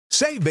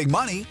Save big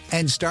money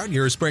and start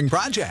your spring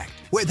project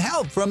with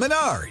help from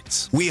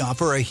Menards. We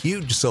offer a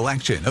huge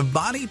selection of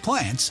bonnie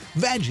plants,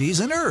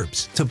 veggies, and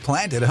herbs to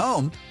plant at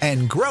home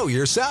and grow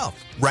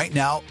yourself. Right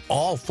now,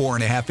 all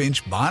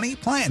 4.5-inch bonnie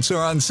plants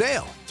are on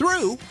sale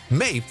through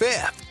May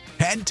 5th.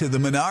 Head to the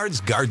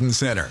Menards Garden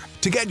Center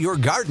to get your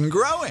garden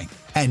growing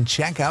and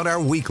check out our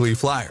weekly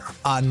flyer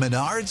on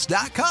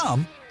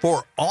menards.com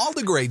for all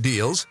the great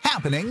deals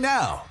happening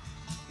now.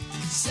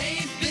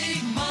 Save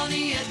big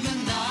money at Menards.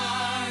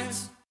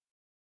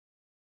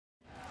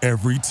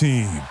 Every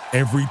team,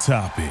 every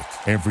topic,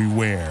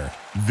 everywhere.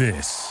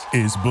 This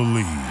is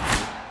Believe.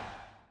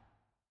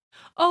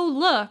 Oh,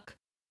 look,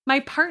 my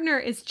partner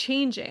is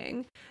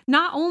changing.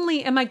 Not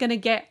only am I going to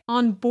get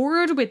on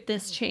board with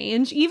this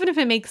change, even if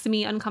it makes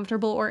me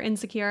uncomfortable or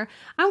insecure,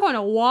 I'm going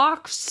to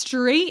walk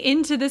straight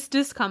into this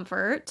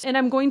discomfort and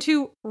I'm going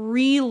to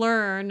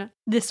relearn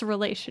this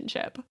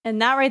relationship.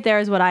 And that right there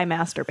is what I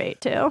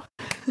masturbate to.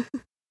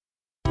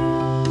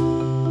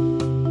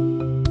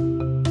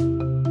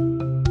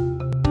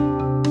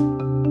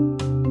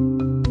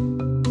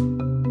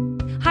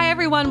 Hi,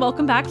 everyone.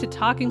 Welcome back to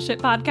Talking Shit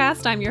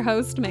Podcast. I'm your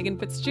host, Megan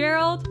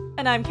Fitzgerald.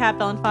 And I'm Kat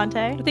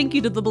Belenfante. Thank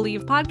you to the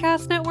Believe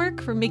Podcast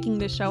Network for making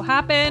this show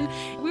happen.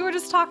 We were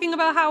just talking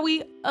about how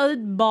we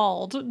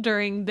bawled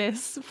during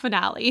this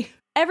finale.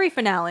 Every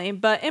finale,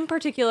 but in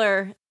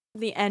particular,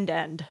 the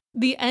end.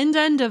 The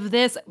end of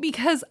this,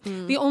 because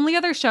the only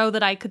other show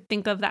that I could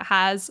think of that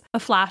has a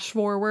flash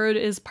forward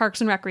is Parks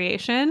and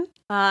Recreation.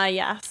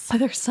 Yes. But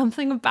there's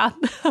something about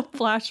the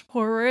flash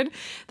forward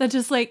that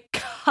just like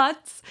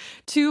cuts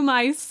to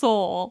my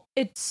soul.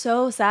 It's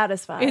so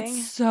satisfying.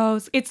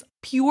 It's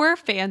pure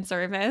fan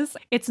service.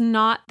 It's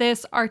not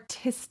this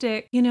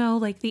artistic,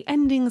 like the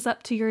ending's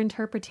up to your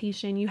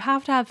interpretation. You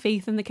have to have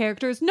faith in the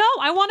characters. No,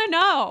 I want to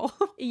know.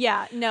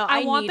 Yeah, no,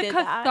 I want the needed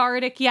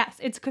cathartic. That. Yes,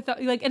 it's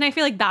cathartic. And I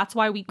feel like that's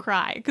why we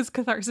cry, because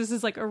catharsis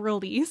is like a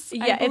release.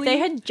 Yeah, if they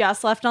had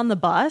just left on the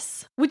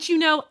bus, which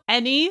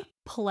any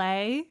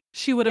play,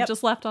 she would have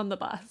just left on the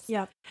bus.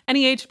 Yep.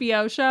 Any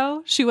HBO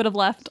show, she would have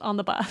left on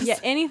the bus. Yeah,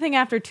 anything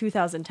after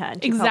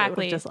 2010, she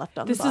exactly. would have just left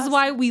on the bus. This is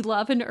why we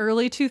love an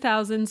early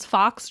 2000s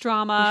Fox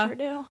drama. We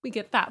sure do. We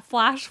get that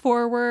flash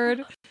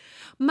forward.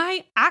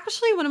 One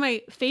of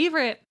my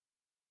favorite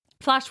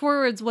flash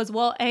forwards was,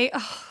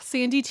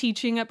 Sandy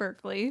teaching at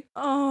Berkeley,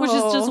 which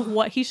is just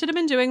what he should have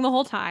been doing the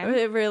whole time.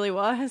 It really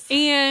was.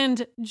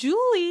 And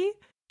Julie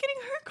getting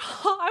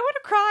I would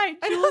have cried.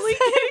 Julie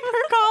getting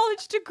her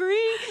college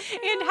degree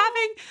and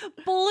having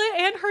Bullet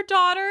and her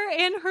daughter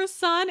and her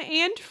son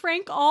and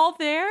Frank all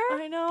there.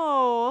 I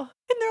know.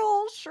 In their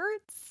little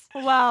shirts.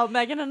 Wow,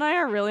 Megan and I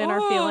are really in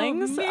our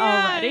feelings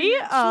already.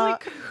 Julie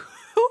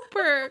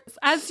Cooper.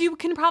 As you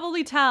can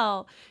probably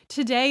tell,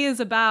 today is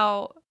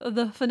about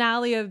the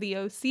finale of the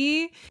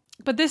OC.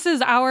 But this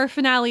is our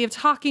finale of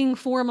talking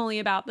formally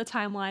about the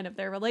timeline of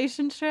their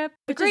relationship.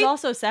 Which is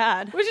also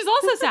sad. Which is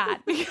also sad.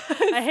 Because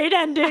I hate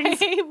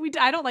endings.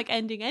 I don't like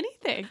ending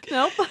anything.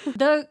 Nope.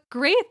 The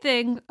great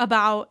thing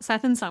about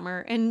Seth and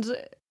Summer, and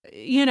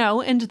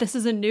this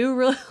is a new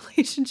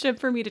relationship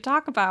for me to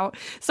talk about,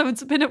 so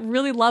it's been a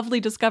really lovely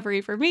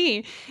discovery for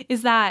me,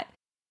 is that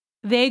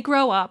they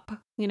grow up.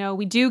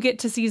 We do get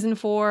to season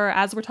 4,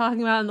 as we're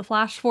talking about in the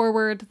flash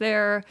forward,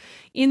 they're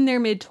in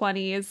their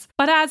mid-20s.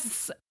 But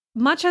as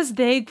much as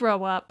they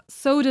grow up,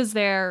 so does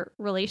their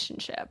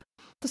relationship.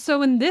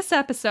 So in this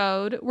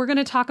episode, we're going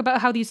to talk about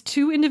how these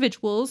two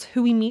individuals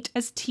who we meet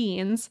as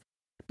teens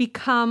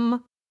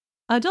become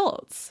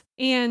adults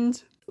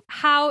and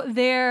how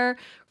their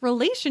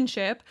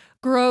relationship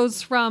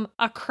grows from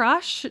a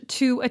crush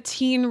to a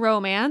teen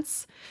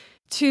romance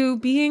to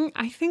being,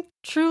 I think,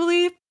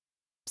 truly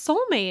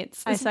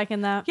soulmates. I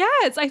second that.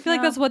 Yes, I feel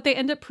like that's what they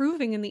end up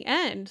proving in the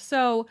end.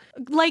 So,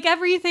 like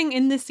everything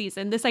in this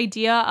season, this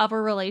idea of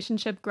a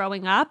relationship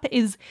growing up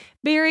is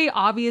very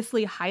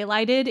obviously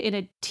highlighted in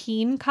a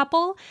teen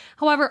couple.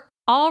 However,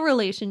 all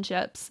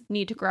relationships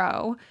need to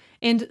grow.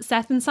 And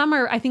Seth and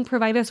Summer, I think,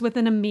 provide us with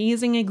an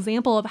amazing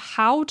example of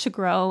how to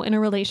grow in a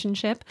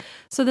relationship.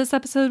 So this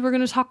episode, we're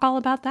going to talk all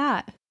about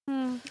that.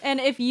 And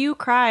if you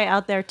cry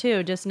out there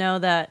too, just know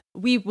that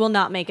we will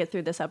not make it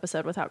through this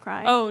episode without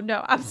crying. Oh,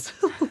 no,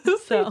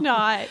 absolutely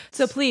not.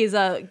 So please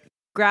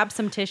grab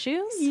some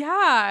tissues.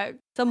 Yeah.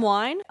 Some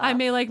wine. I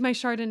may like my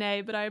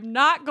Chardonnay, but I'm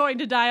not going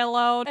to die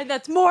alone. And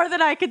that's more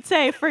than I could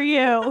say for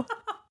you.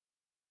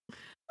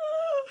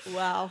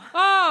 Wow.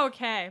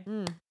 Okay.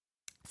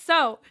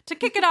 So to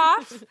kick it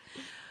off,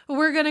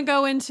 we're going to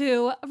go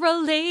into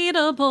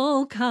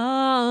relatable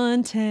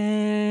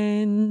content.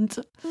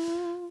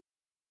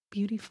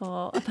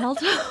 Beautiful.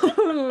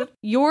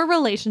 Your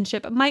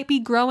relationship might be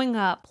growing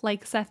up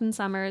like Seth and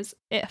Summer's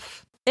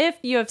if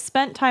you have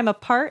spent time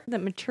apart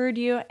that matured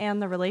you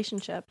and the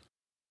relationship.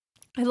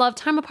 I love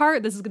time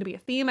apart. This is going to be a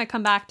theme I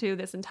come back to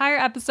this entire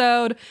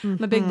episode.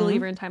 I'm a big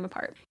believer in time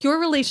apart. Your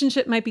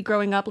relationship might be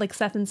growing up like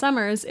Seth and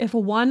Summer's if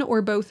one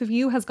or both of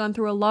you has gone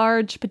through a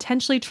large,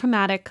 potentially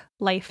traumatic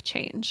life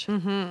change.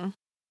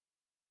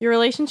 Your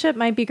relationship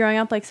might be growing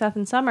up like Seth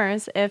and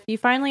Summers if you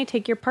finally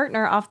take your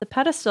partner off the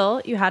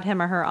pedestal you had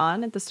him or her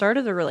on at the start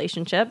of the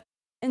relationship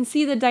and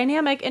see the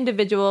dynamic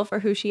individual for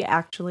who she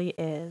actually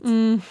is.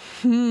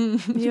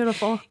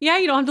 Beautiful. Yeah,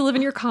 you don't have to live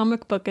in your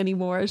comic book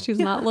anymore. She's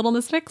not Little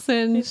Miss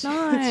Vixen. She's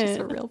not. She's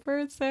a real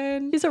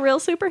person. She's a real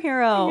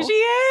superhero. She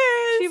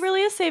is. She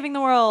really is saving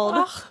the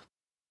world.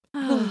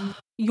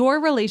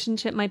 Your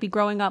relationship might be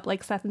growing up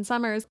like Seth and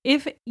Summers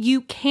if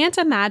you can't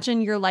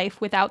imagine your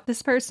life without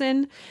this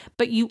person,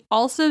 but you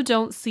also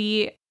don't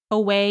see a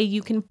way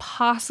you can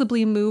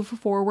possibly move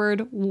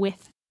forward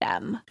with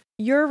them.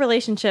 Your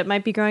relationship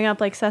might be growing up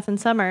like Seth and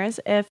Summers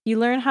if you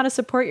learn how to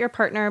support your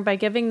partner by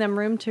giving them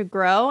room to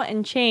grow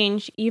and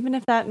change, even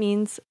if that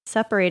means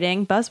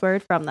separating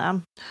buzzword from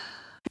them.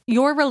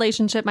 Your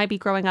relationship might be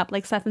growing up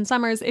like Seth and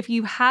Summers if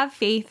you have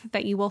faith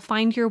that you will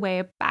find your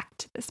way back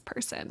to this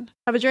person.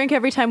 Have a drink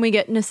every time we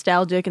get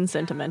nostalgic and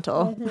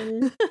sentimental.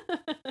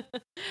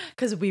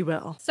 Because we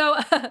will. So,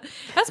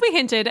 as we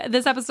hinted,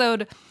 this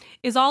episode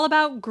is all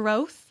about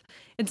growth.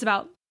 It's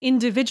about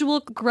individual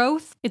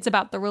growth. It's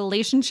about the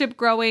relationship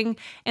growing,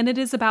 and it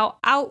is about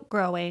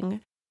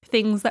outgrowing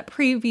things that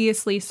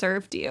previously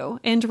served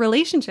you and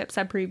relationships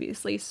that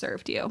previously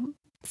served you.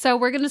 So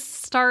we're going to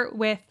start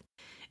with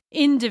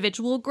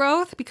individual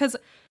growth because,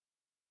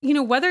 you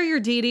know, whether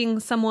you're dating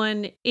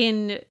someone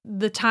in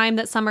the time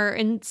that Summer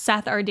and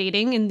Seth are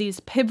dating in these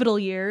pivotal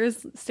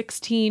years,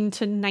 16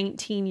 to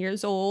 19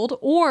 years old,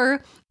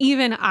 or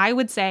even I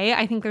would say,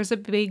 I think there's a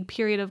big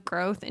period of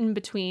growth in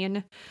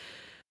between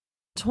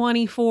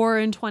 24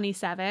 and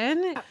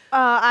 27.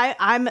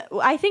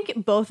 I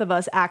think both of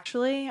us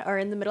actually are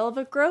in the middle of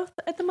a growth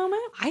at the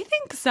moment. I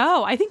think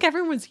so. I think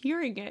everyone's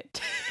hearing it.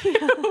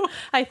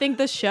 I think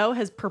the show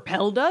has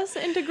propelled us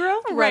into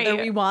growth, whether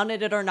we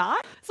wanted it or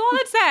not. So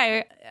let's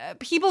say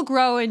people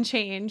grow and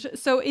change.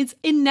 So it's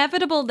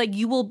inevitable that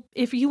you will,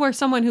 if you are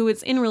someone who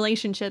is in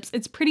relationships,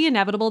 it's pretty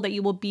inevitable that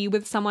you will be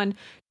with someone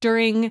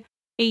during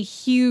a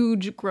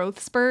huge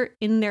growth spurt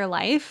in their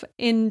life.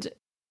 And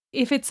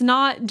if it's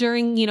not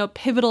during, you know,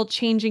 pivotal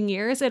changing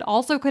years, it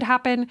also could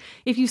happen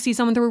if you see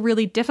someone through a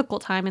really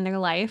difficult time in their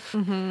life,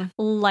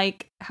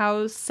 like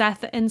how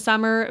Seth and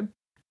Summer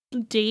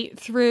date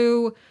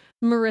through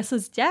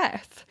Marissa's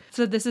death.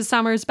 So this is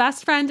Summer's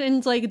best friend,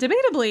 and like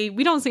debatably,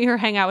 we don't see her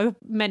hang out with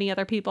many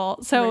other people.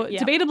 So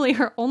debatably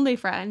her only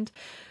friend.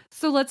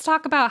 So let's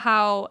talk about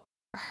how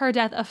her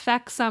death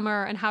affects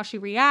Summer and how she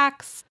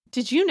reacts.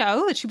 Did you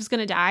know that she was going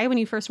to die when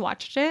you first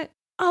watched it?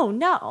 Oh,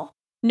 no.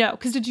 No,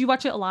 because did you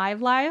watch it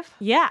live?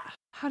 Yeah.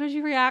 How did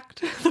you react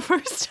the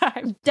first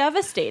time?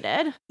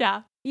 Devastated.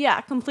 Yeah.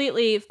 Yeah,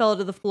 completely fell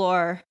to the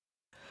floor,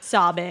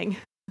 sobbing,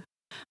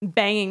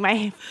 banging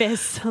my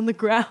fists on the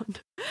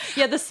ground.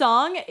 Yeah, the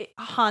song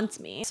haunts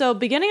me. So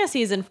beginning of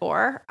season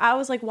 4, I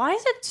was like, why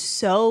is it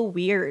so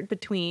weird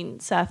between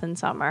Seth and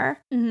Summer?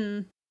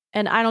 Mm-hmm.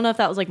 And I don't know if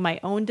that was like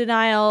my own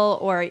denial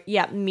or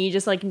me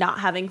just like not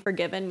having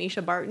forgiven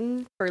Misha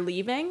Barton for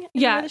leaving in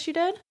the way that she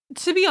did.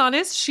 To be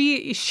honest,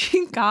 she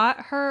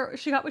got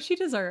what she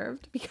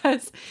deserved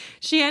because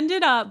she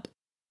ended up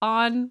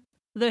on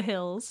the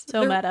hills.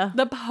 So meta.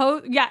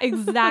 Yeah,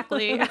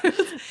 exactly.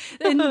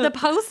 In the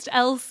post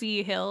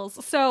LC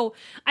hills. So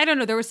I don't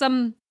know. There were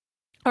some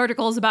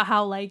articles about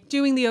how like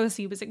doing the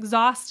OC was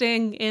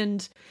exhausting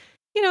and,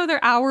 you know,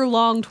 they're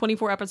hour-long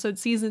 24-episode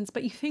seasons,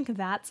 but you think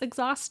that's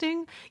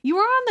exhausting? You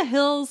were on the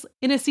hills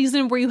in a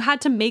season where you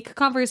had to make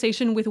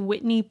conversation with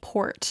Whitney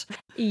Port.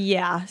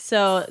 Yeah,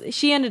 so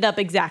she ended up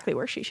exactly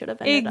where she should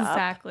have ended up.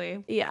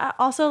 Exactly. Yeah,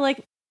 also,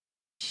 like,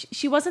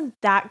 she wasn't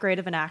that great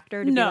of an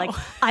actor to be like,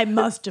 I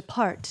must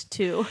depart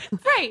to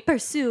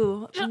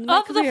pursue my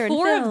Of the career in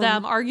 4 film. of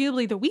them,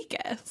 arguably the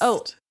weakest.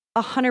 Oh,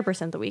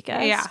 100% the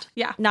weakest.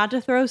 Yeah. Not to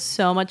throw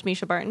so much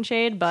Misha Barton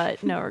shade,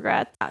 but no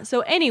regrets.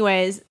 So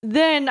anyways,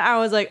 then I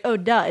was like, oh,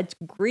 duh, it's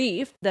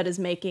grief that is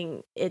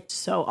making it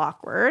so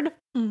awkward.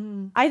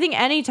 Mm-hmm. I think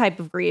any type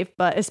of grief,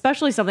 but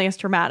especially something as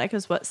traumatic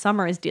as what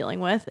Summer is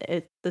dealing with,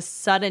 it's the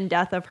sudden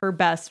death of her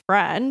best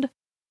friend.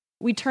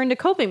 We turn to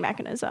coping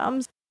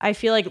mechanisms. I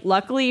feel like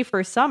luckily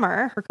for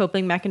Summer, her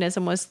coping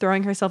mechanism was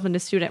throwing herself into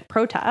student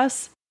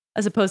protests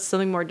as opposed to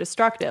something more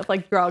destructive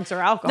like drugs or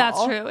alcohol.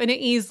 That's true. And it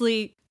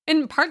easily...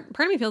 And part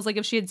of me feels like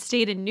if she had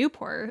stayed in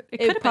Newport, it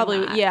could have probably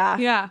been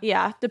that.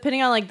 Yeah.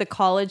 Depending on like the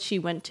college she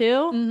went to,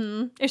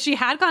 Mm-hmm. If she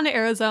had gone to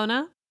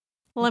Arizona,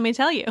 let me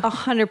tell you,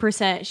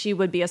 100% she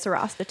would be a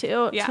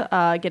prostitute,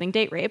 getting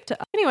date raped.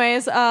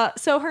 Anyways,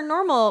 so her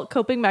normal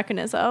coping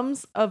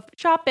mechanisms of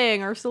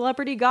shopping or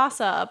celebrity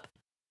gossip,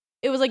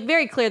 it was like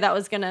very clear that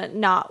was gonna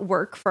not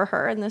work for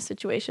her in this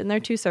situation.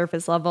 They're too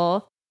surface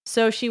level.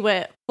 So she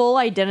went full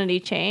identity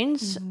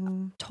change,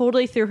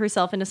 totally threw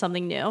herself into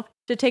something new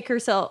to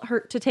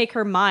take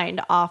her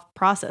mind off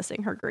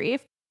processing her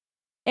grief.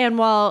 And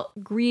while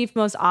grief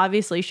most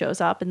obviously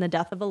shows up in the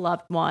death of a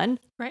loved one,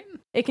 right?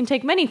 It can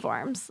take many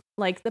forms,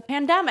 like the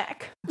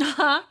pandemic.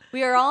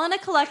 We are all in a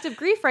collective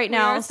grief right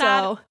now,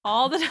 so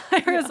all the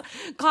time. There's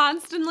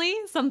constantly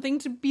something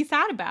to be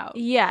sad about.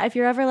 Yeah, if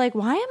you're ever like,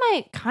 why am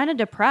I kind of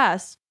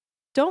depressed?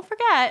 Don't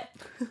forget,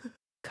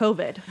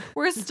 COVID.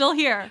 We're still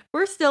here.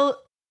 We're still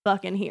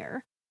fucking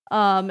here.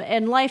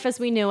 And life as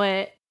we knew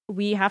it,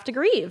 we have to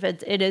grieve.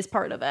 It is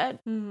part of it.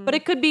 Mhm. But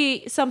it could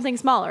be something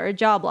smaller, a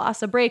job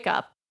loss, a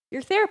breakup,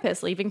 your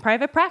therapist leaving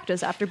private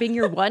practice after being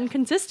your one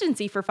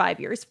consistency for 5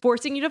 years,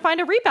 forcing you to find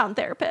a rebound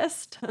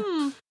therapist.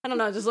 I don't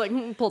know, just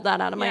like pulled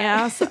that out of my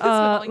ass.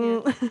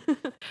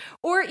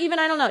 Or even,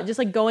 I don't know, just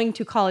like going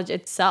to college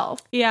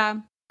itself.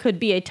 Yeah. Could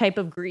be a type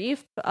of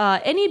grief.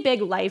 Any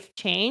big life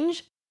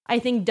change, I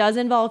think, does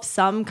involve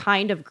some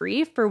kind of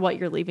grief for what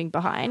you're leaving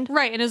behind.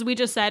 Right. And as we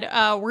just said,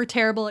 we're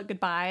terrible at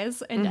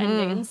goodbyes and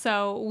endings.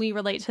 So we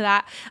relate to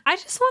that. I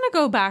just want to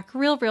go back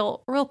real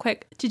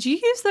quick. Did you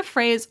use the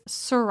phrase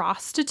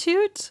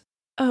sorostitute?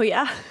 Oh,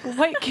 yeah.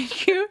 What can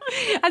you,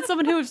 as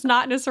someone who is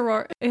not in a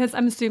sorority,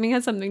 I'm assuming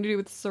has something to do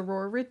with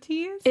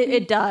sororities?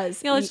 It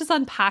does. Yeah, let's just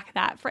unpack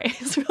that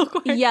phrase real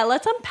quick. Yeah,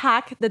 let's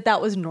unpack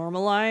that was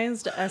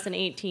normalized as an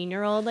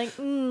 18-year-old. Like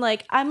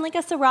I'm like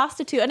a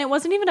sorostitute. And it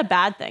wasn't even a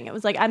bad thing. It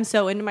was like, I'm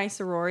so into my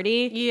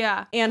sorority.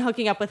 Yeah. And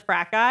hooking up with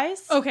frat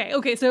guys. Okay.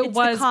 So it It's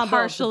was the combo of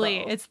partially,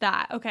 both. it's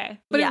that. Okay.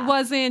 But Yeah. it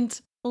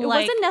wasn't It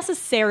like, wasn't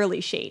necessarily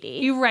shady.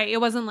 you're right.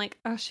 It wasn't like,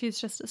 oh, she's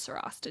just a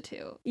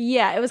sorostitute.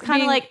 Yeah, it was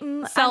kind of like,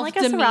 I'm like a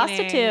Self-demeaning.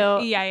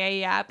 sorostitute.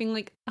 Yeah. Being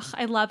like, ugh,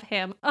 I love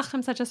him. Ugh,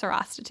 I'm such a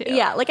sorostitute.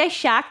 Yeah, like I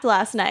shacked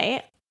last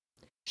night.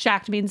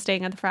 Shacked means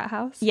staying at the frat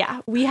house.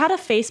 Yeah, we had a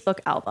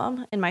Facebook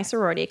album in my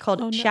sorority called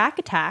Oh, no. Shack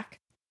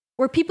Attack,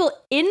 where people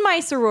in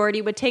my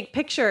sorority would take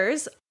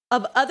pictures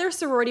of other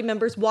sorority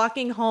members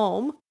walking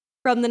home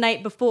from the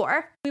night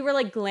before. We were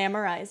like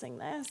glamorizing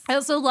this. I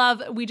also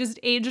love we just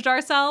aged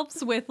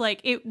ourselves with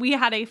like we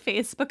had a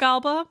Facebook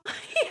album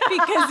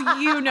because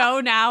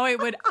now it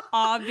would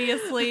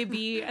obviously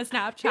be a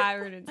Snapchat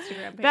or an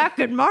Instagram page. Back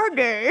in my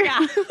day.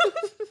 Yeah.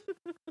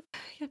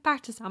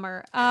 Back to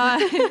summer.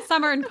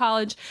 Summer in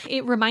college.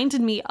 It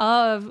reminded me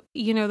of,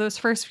 those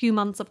first few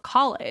months of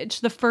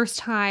college, the first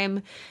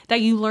time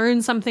that you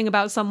learn something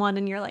about someone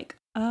and you're like,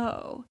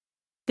 oh,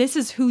 this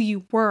is who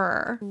you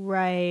were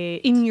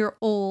Right. in your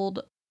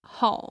old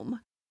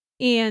home.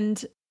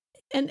 And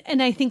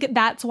I think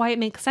that's why it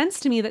makes sense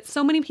to me that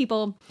so many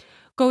people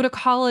go to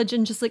college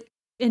and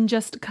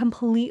just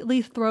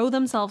completely throw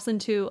themselves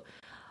into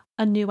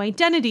a new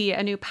identity,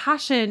 a new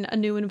passion, a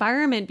new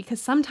environment,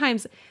 because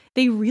sometimes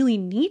they really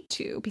need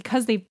to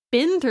because they've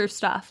been through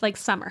stuff like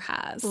Summer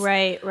has.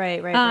 Right.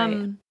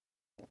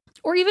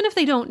 Or even if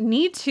they don't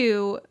need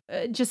to,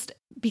 just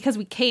because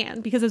we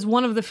can, because it's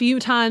one of the few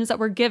times that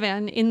we're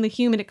given in the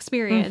human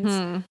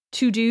experience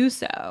to do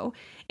so.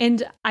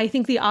 And I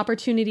think the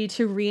opportunity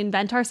to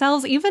reinvent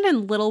ourselves, even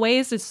in little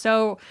ways, is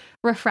so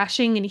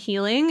refreshing and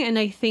healing. And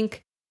I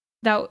think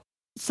that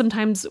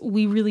sometimes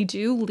we really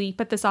do leap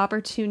at this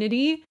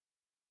opportunity.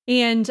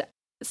 And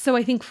so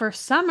I think for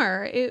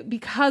Summer,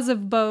 because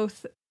of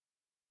both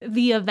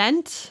the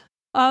event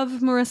of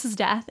Marissa's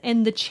death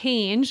and the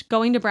change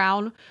going to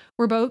Brown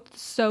were both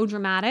so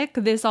dramatic.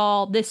 This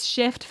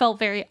shift felt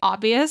very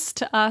obvious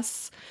to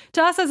us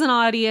as an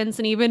audience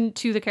and even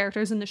to the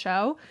characters in the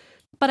show.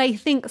 But I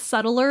think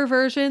subtler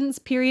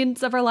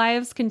periods of our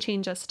lives can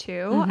change us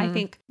too. I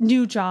think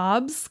new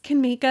jobs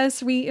can make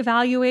us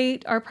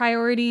reevaluate our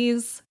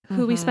priorities,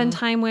 who we spend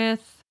time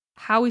with,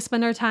 how we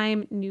spend our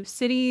time, new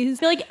cities.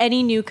 I feel like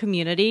any new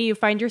community you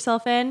find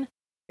yourself in,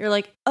 you're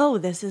like, oh,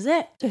 this is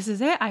it. This is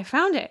it. I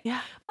found it.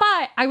 Yeah.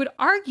 But I would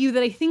argue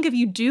that I think if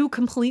you do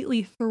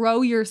completely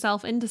throw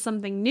yourself into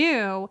something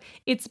new,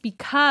 it's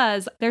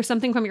because there's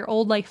something from your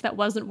old life that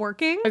wasn't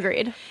working.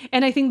 Agreed.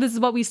 And I think this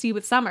is what we see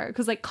with Summer,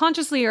 because like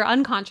consciously or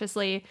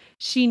unconsciously,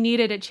 she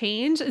needed a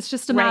change. It's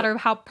just a matter of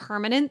how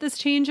permanent this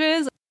change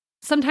is.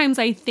 Sometimes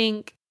I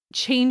think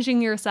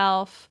changing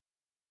yourself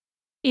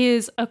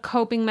is a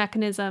coping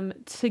mechanism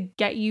to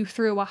get you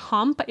through a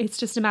hump. It's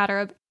just a matter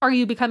of, are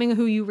you becoming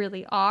who you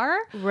really are?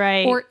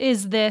 Right. Or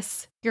is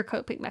this your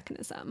coping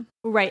mechanism?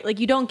 Right. Like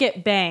you don't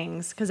get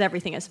bangs because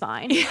everything is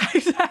fine. Yeah,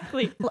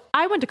 exactly.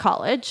 I went to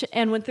college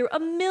and went through a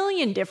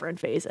million different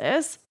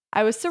phases.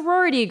 I was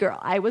sorority girl.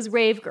 I was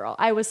rave girl.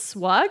 I was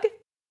swug,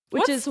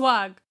 which is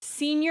swag.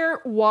 senior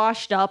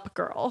washed up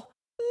girl.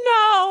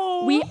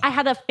 No. I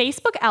had a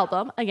Facebook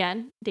album,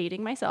 again,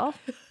 dating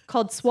myself,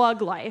 called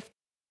Swag Life.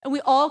 And we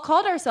all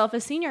called ourselves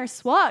as senior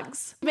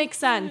swags. Makes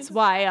sense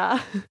why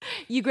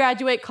you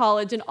graduate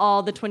college and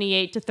all the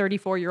 28 to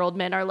 34-year-old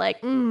men are like,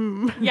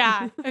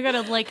 Yeah, I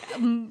gotta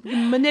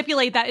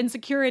manipulate that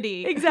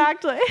insecurity.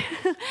 Exactly.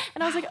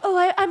 And I was like,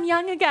 oh, I'm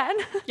young again.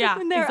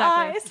 Yeah, in their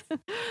eyes.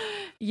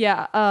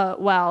 Yeah.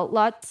 Wow.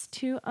 Lots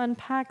to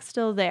unpack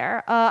still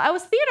there. I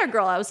was theater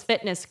girl. I was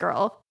fitness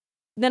girl.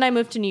 Then I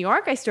moved to New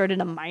York. I started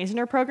a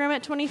Meisner program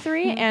at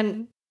 23.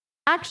 And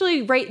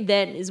actually right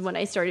then is when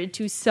I started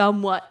to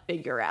somewhat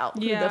figure out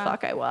who the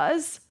fuck I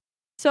was.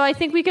 So I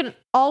think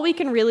all we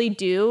can really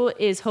do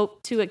is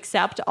hope to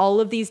accept all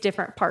of these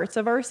different parts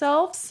of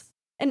ourselves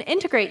and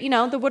integrate,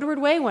 the Woodward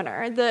Way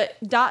winner, the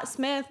Dot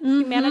Smith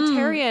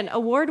Humanitarian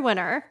Award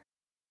winner,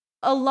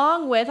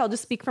 along with, I'll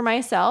just speak for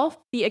myself,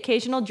 the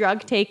occasional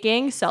drug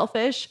taking,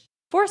 selfish,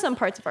 foursome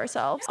parts of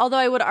ourselves. Although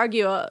I would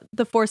argue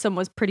the foursome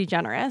was pretty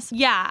generous.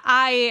 Yeah,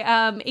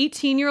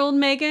 18-year-old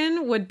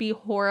Megan would be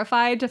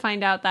horrified to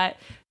find out that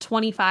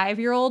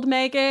 25-year-old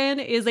Megan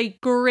is a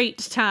great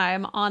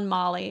time on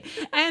Molly.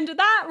 And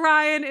that,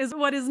 Ryan, is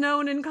what is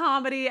known in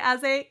comedy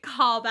as a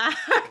callback.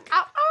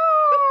 Ow,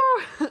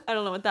 ow. I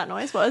don't know what that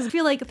noise was. I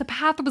feel like the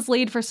path was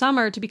laid for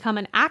Summer to become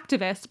an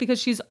activist because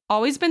she's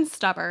always been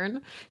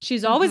stubborn.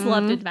 She's always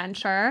loved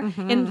adventure.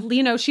 And,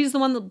 you know, she's the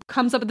one that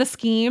comes up with the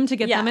scheme to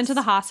get them into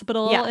the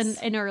hospital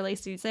in early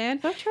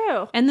season. So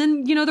true. And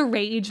then, you know, the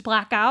rage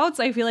blackouts.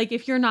 I feel like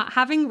if you're not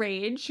having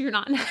rage, you're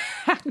not an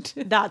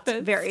activist. That's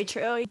very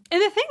true.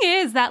 And the thing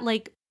is that,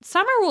 like,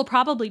 Summer will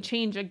probably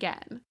change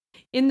again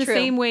in the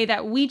same way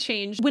that we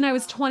changed. When I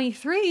was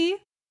 23,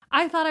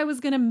 I thought I was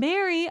going to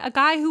marry a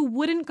guy who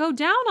wouldn't go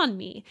down on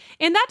me.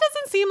 And that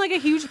doesn't seem like a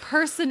huge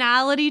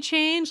personality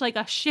change, like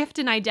a shift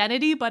in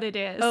identity, but it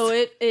is. Oh,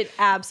 it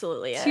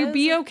absolutely is. To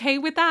be okay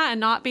with that and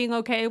not being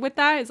okay with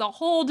that is a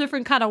whole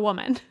different kind of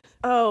woman.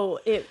 Oh,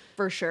 it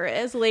for sure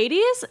is.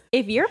 Ladies,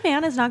 if your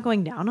man is not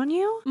going down on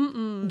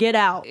you, get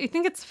out. I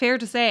think it's fair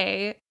to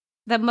say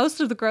that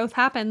most of the growth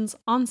happens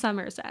on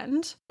Summer's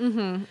end.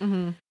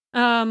 But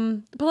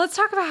let's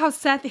talk about how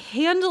Seth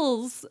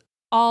handles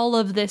all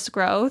of this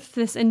growth,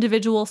 this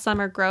individual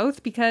Summer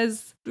growth,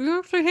 because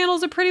he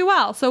handles it pretty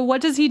well. So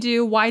what does he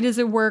do? Why does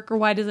it work or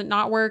why does it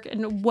not work?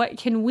 And what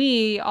can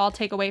we all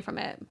take away from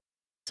it?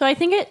 So I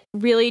think it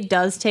really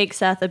does take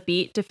Seth a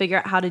beat to figure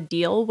out how to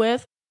deal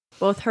with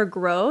both her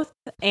growth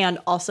and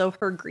also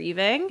her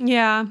grieving.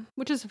 Yeah,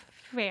 which is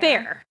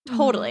fair.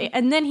 Totally.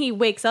 And then he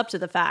wakes up to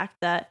the fact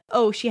that,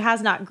 oh, she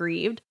has not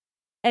grieved.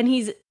 And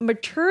he's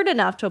matured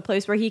enough to a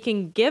place where he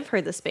can give her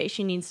the space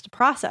she needs to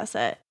process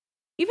it.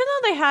 Even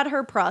though they had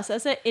her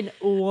process it in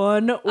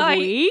 1 week.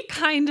 I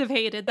kind of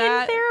hated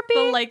that. In therapy?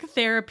 The, like,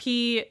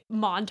 therapy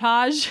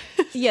montage.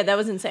 Yeah, that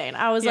was insane.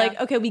 I was like,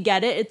 okay, we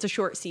get it. It's a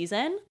short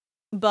season.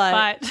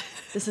 But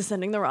this is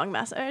sending the wrong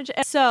message.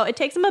 And so it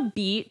takes him a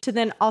beat to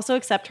then also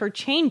accept her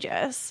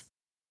changes.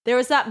 There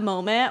was that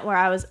moment where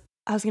I was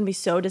going to be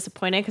so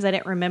disappointed because I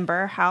didn't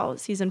remember how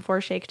season 4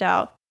 shaked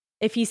out.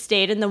 If he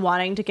stayed in the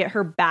wanting to get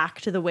her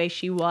back to the way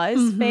she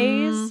was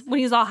phase. When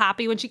he's all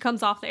happy when she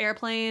comes off the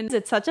airplane.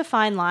 It's such a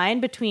fine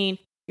line between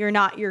you're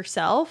not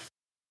yourself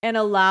and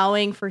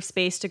allowing for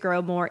space to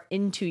grow more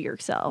into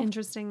yourself.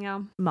 Interesting,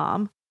 yeah.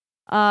 Mom.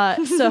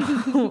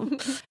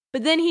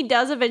 But then he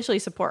does eventually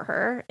support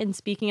her in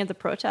speaking at the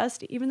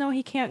protest, even though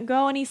he can't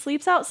go and he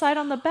sleeps outside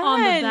on the bench. On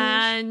the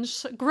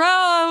bench.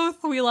 Growth.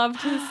 We love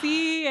to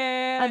see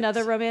it.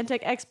 Another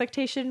romantic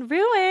expectation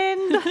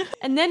ruined.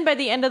 And then by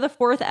the end of the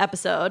 4th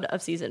episode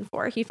of season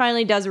 4, he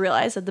finally does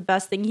realize that the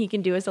best thing he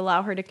can do is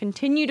allow her to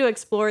continue to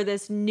explore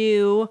this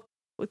new,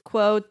 with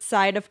quotes,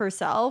 side of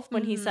herself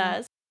when he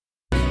says,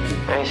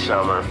 "Hey,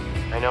 Summer.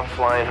 I know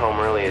flying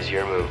home early is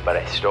your move, but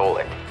I stole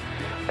it.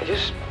 I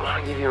just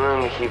want to give you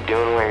room to keep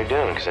doing what you're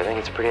doing because I think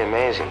it's pretty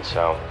amazing.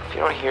 So if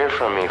you don't hear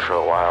from me for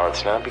a while,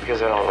 it's not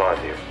because I don't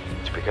love you.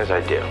 It's because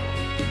I do."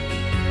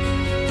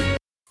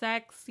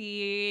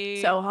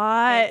 Sexy. so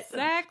hot. It's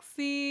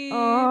sexy.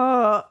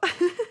 Oh.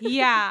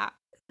 Yeah,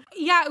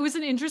 it was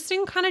an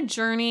interesting kind of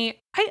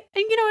journey.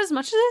 You know, as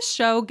much as this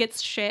show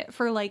gets shit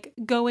for like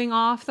going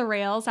off the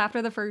rails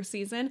after the 1st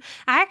season,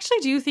 I actually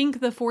do think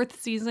the 4th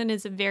season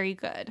is very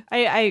good. I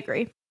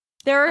agree.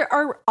 There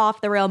are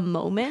off the rail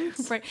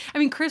moments. Right. I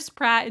mean, Chris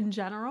Pratt in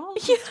general.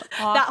 Yeah,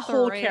 off that the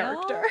whole rail.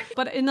 character.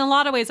 But in a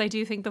lot of ways, I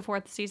do think the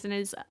 4th season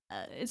is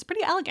it's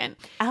pretty elegant.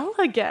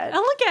 Elegant.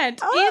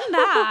 Oh. In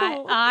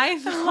that, I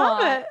love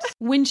thought it.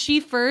 when she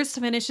first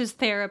finishes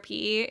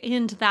therapy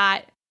and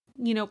that,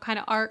 you know, kind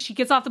of art, she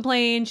gets off the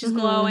plane, she's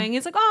glowing.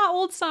 It's like, oh,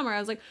 old Summer. I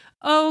was like,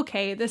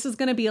 okay, this is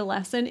going to be a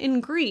lesson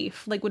in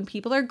grief. Like when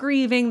people are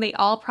grieving, they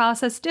all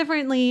process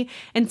differently.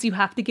 And so you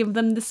have to give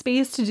them the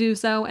space to do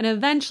so. And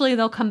eventually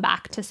they'll come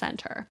back to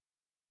center.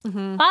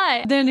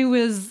 But then it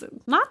was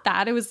not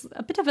that. It was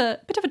a bit of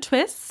a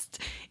twist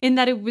in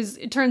that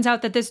it turns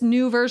out that this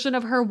new version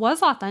of her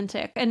was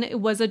authentic and it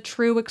was a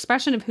true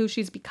expression of who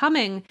she's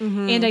becoming.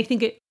 And I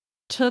think it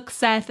took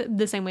Seth,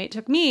 the same way it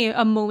took me,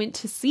 a moment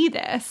to see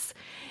this.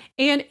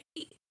 And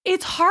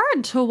it's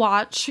hard to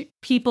watch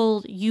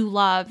people you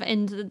love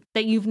and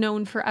that you've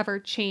known forever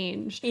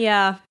change.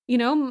 Yeah. You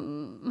know,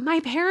 my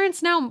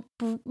parents now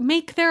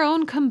make their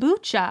own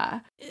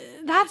kombucha.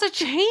 That's a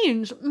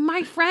change.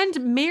 My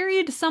friend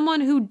married someone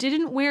who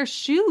didn't wear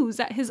shoes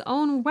at his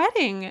own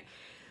wedding.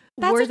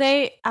 Were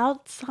they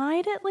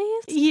outside at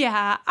least?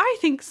 Yeah, I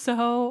think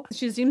so.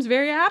 She seems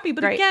very happy.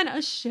 But Right. again,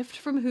 a shift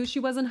from who she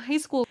was in high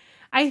school.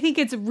 I think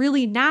it's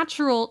really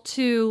natural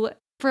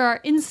for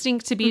our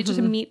instinct to be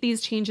to meet these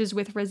changes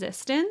with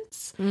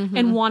resistance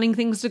and wanting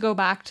things to go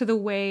back to the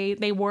way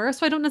they were.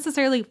 So I don't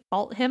necessarily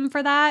fault him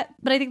for that.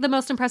 But I think the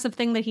most impressive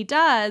thing that he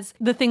does,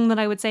 the thing that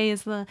I would say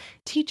is the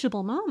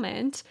teachable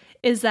moment,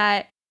 is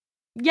that,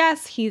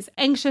 yes, he's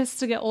anxious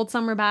to get old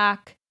Summer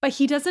back, but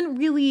he doesn't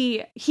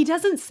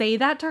say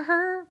that to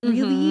her,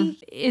 really.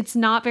 It's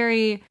not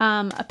very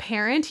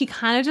apparent. He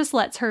kind of just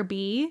lets her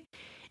be.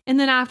 And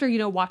then after, you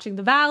know, watching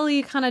The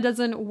Valley kind of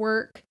doesn't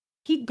work.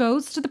 he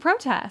goes to the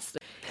protest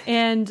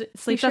and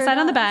sleeps sure outside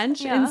on the does.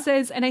 bench Yeah. and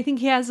says, and I think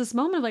he has this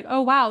moment of like,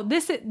 oh, wow,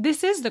 this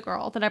is the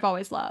girl that I've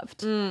always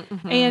loved.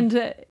 Mm-hmm.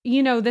 And,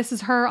 this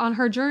is her on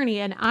her journey.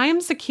 And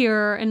I'm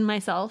secure in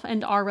myself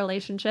and our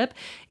relationship,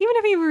 even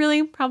if he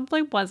really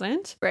probably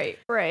wasn't. Right.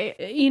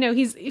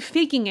 He's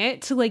faking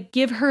it to like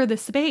give her the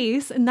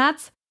space. And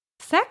that's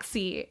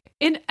sexy.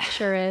 And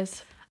Sure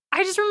is.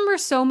 I just remember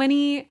so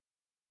many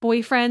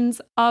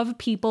boyfriends of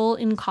people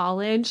in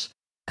college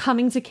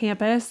coming to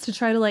campus to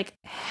try to like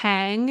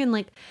hang and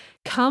like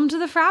come to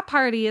the frat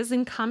parties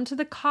and come to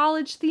the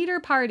college theater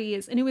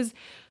parties. And it was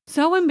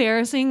so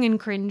embarrassing and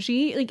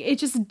cringy. Like it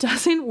just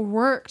doesn't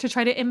work to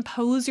try to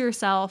impose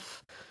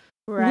yourself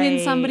when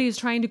somebody is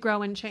trying to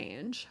grow and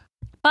change.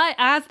 But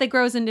as they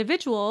grow as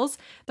individuals,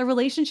 the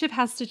relationship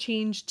has to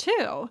change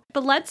too.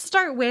 But let's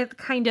start with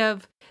kind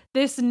of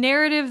this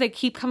narrative they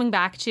keep coming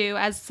back to,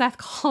 as Seth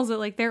calls it,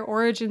 like their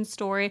origin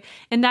story.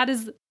 And that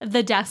is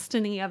the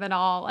destiny of it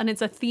all. And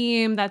it's a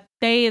theme that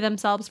they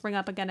themselves bring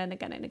up again and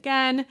again and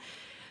again.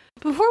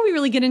 Before we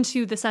really get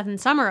into the Seth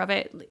and Summer of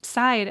it,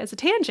 side as a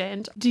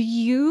tangent, do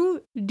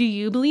you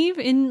believe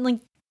in like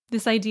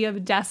this idea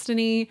of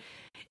destiny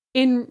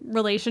in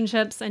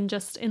relationships and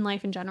just in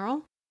life in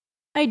general?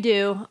 I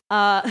do.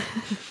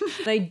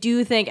 I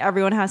do think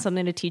everyone has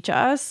something to teach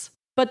us.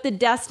 But the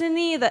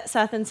destiny that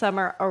Seth and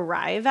Summer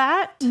arrive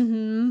at,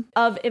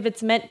 of if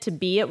it's meant to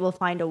be, it will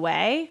find a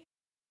way,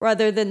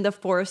 rather than the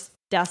forced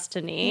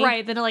destiny.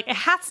 Right. Then like, it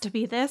has to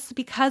be this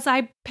because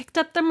I picked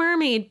up the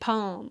mermaid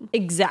poem.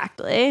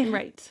 Exactly.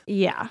 Right.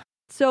 Yeah.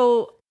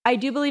 So I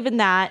do believe in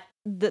that,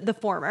 the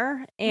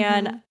former.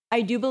 And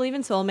I do believe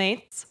in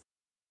soulmates.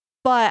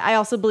 But I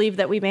also believe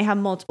that we may have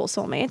multiple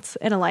soulmates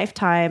in a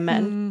lifetime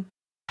and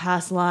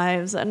past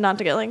lives, and not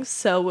to get like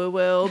so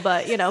woo-woo,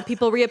 but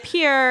people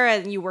reappear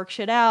and you work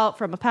shit out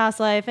from a past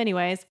life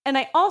anyways. And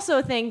I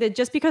also think that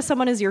just because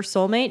someone is your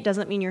soulmate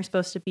doesn't mean you're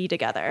supposed to be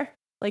together.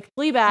 Like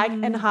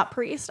Fleabag and Hot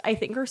Priest, I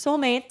think are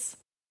soulmates,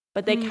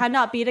 but they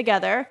cannot be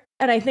together.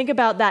 And I think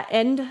about that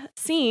end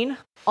scene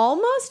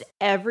almost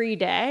every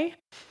day.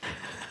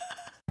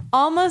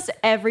 Almost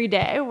every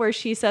day where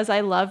she says,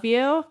 I love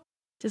you.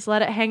 Just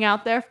let it hang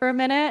out there for a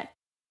minute.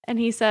 And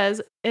he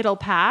says, it'll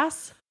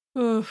pass.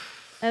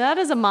 Oof. And that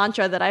is a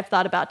mantra that I've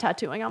thought about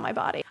tattooing on my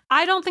body.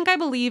 I don't think I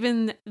believe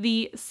in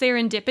the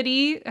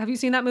serendipity. Have you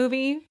seen that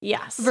movie?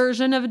 Yes.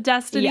 Version of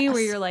destiny Yes.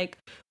 where you're like,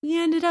 we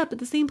ended up at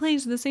the same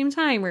place at the same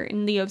time. Where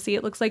in the OC,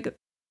 it looks like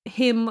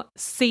him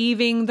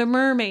saving the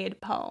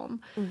mermaid poem.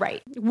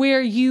 Right.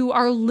 Where you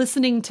are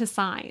listening to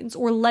signs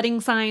or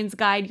letting signs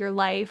guide your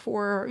life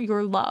or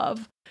your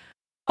love.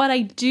 But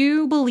I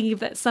do believe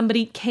that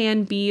somebody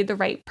can be the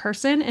right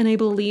person. And I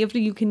believe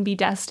that you can be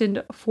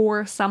destined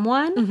for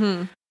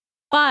someone.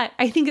 But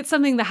I think it's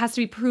something that has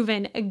to be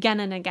proven again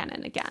and again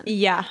and again.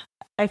 Yeah.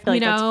 I feel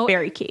like that's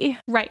very key.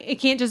 Right.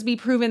 It can't just be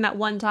proven that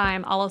one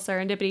time, all of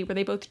serendipity, where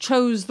they both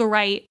chose the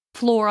right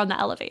floor on the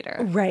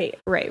elevator. Right.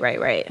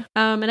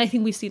 And I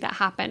think we see that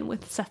happen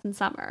with Seth and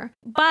Summer.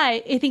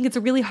 But I think it's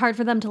really hard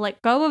for them to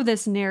let go of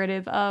this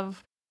narrative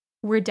of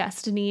we're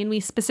destiny. And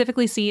we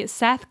specifically see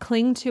Seth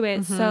cling to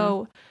it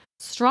so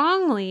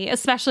strongly,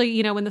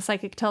 especially, when the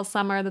psychic tells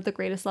Summer that the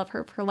greatest love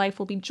of her life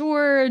will be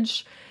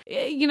George.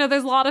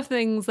 There's a lot of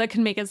things that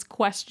can make us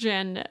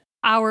question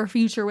our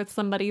future with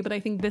somebody, but I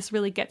think this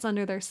really gets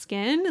under their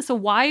skin. So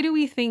why do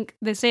we think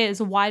this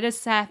is? Why does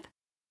Seth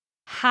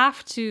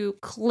have to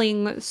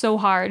cling so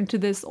hard to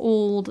this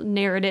old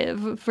narrative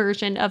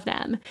version of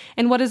them?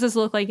 And what does this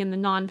look like in the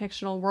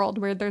non-fictional world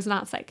where there's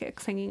not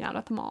psychics hanging out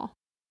at the mall?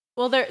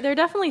 Well, there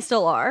definitely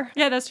still are.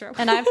 Yeah, that's true.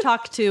 And I've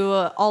talked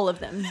to all of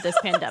them this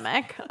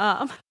pandemic.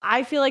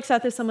 I feel like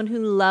Seth is someone who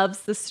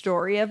loves the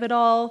story of it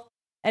all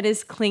and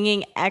is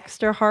clinging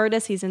extra hard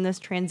as he's in this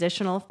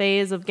transitional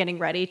phase of getting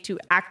ready to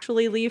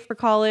actually leave for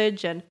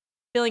college and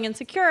feeling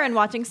insecure and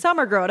watching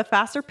Summer grow at a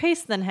faster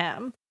pace than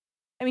him.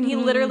 I mean, he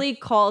literally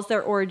calls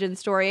their origin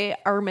story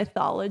our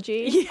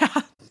mythology.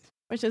 Yeah.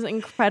 Which is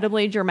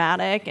incredibly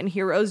dramatic and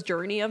hero's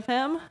journey of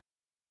him.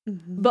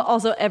 But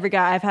also every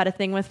guy I've had a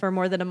thing with for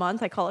more than a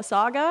month, I call a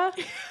saga.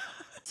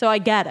 So I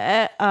get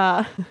it.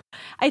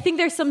 I think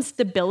there's some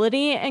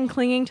stability in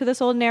clinging to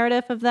this old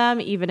narrative of them,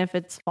 even if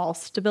it's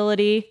false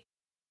stability.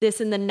 This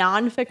in the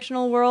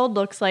non-fictional world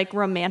looks like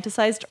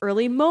romanticized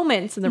early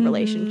moments in the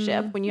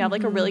relationship when you have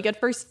like a really good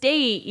first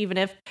date, even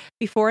if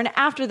before and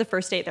after the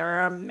first date there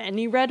are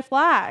many red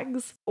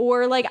flags.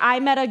 Or like I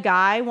met a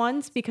guy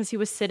once because he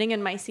was sitting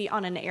in my seat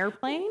on an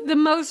airplane. The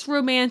most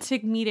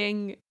romantic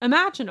meeting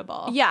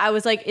imaginable. Yeah, I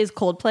was like, is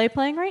Coldplay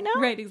playing right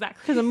now? Right, exactly.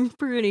 Because I'm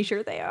pretty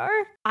sure they are.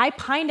 I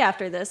pined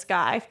after this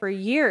guy for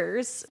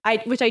years,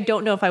 which I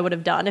don't know if I would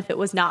have done if it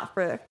was not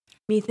for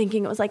me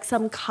thinking it was like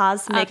some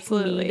cosmic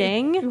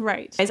meeting.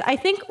 Right. I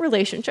think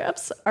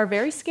relationships are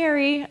very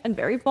scary and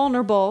very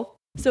vulnerable.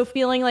 So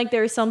feeling like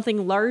there's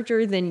something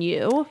larger than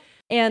you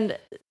and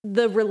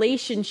the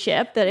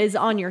relationship that is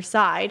on your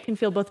side can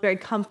feel both very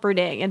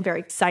comforting and very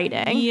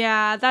exciting.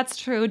 Yeah, that's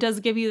true. It does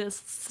give you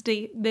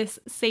this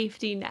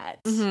safety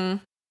net.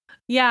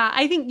 Yeah,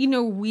 I think,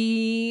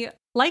 we,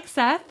 like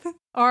Seth,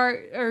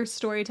 are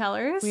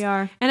storytellers. We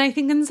are. And I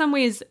think in some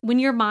ways, when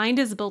your mind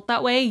is built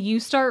that way, you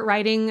start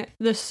writing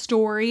the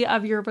story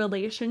of your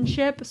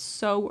relationship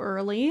so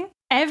early.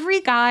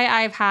 Every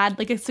guy I've had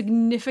like a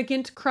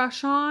significant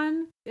crush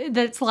on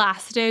that's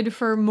lasted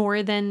for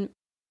more than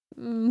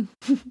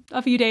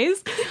a few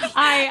days.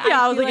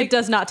 I was like, it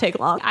does not take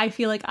long. I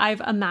feel like I've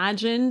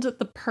imagined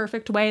the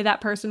perfect way that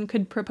person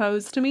could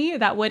propose to me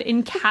that would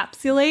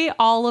encapsulate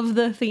all of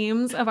the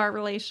themes of our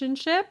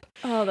relationship.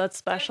 Oh, that's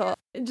special.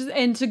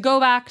 And to go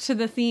back to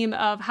the theme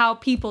of how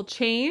people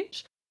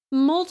change,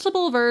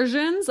 multiple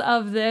versions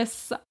of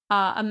this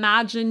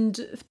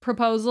imagined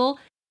proposal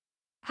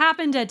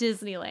happened at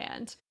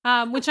Disneyland,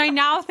 which I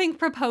now think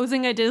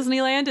proposing at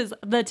Disneyland is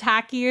the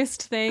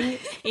tackiest thing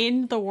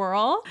in the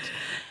world.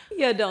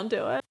 Yeah, don't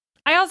do it.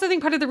 I also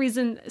think part of the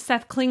reason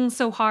Seth clings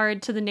so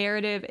hard to the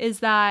narrative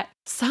is that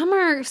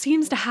Summer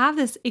seems to have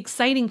this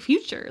exciting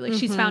future. Like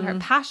she's found her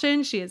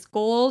passion, she has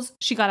goals,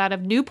 she got out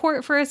of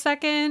Newport for a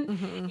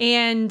second,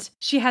 and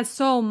she has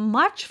so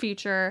much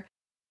future.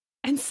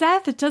 And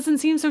Seth doesn't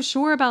seem so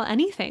sure about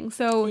anything.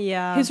 So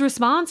his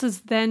response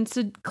is then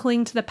to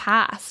cling to the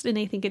past. And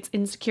I think it's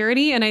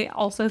insecurity. And I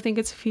also think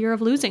it's fear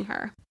of losing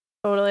her.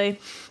 Totally.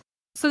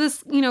 So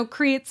this,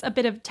 creates a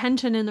bit of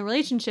tension in the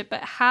relationship.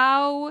 But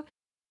how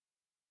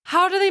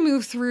do they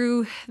move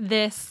through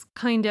this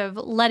kind of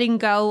letting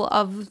go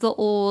of the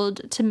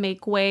old to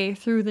make way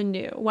through the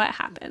new? What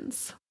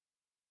happens?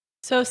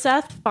 So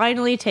Seth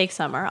finally takes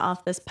Summer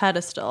off this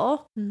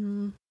pedestal,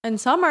 and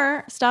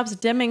Summer stops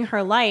dimming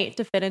her light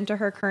to fit into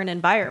her current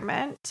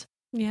environment.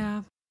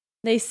 Yeah.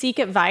 They seek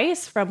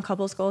advice from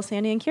couples goals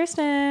Sandy and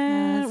Kirsten.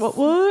 Yes.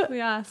 What?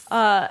 Yes.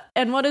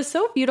 And what is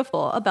so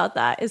beautiful about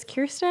that is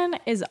Kirsten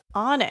is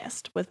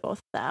honest with both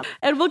of them.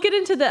 And we'll get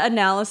into the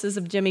analysis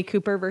of Jimmy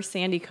Cooper versus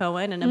Sandy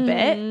Cohen in a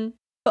bit.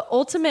 But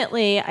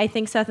ultimately, I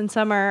think Seth and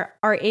Summer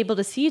are able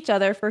to see each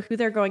other for who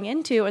they're going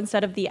into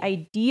instead of the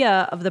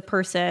idea of the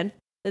person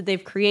that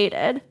they've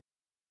created.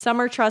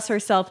 Summer trusts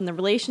herself in the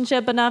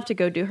relationship enough to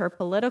go do her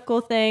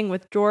political thing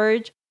with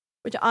George,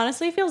 which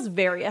honestly feels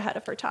very ahead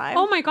of her time.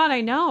 Oh my God,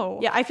 I know.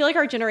 Yeah, I feel like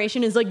our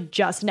generation is like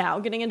just now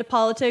getting into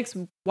politics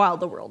while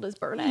the world is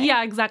burning.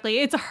 Yeah, exactly.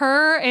 It's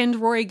her and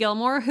Rory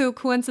Gilmore, who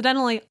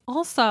coincidentally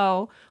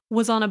also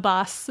was on a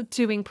bus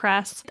doing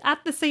press at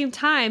the same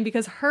time,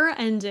 because her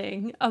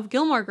ending of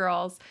Gilmore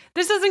Girls,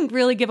 this doesn't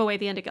really give away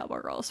the end of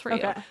Gilmore Girls for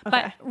you.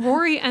 But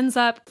Rory ends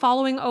up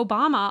following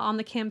Obama on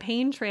the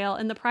campaign trail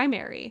in the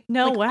primary.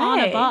 No way. On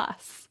a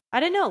bus. I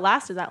didn't know it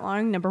lasted that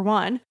long, number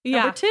one.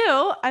 Yeah. Number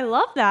two, I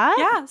love that.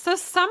 Yeah, so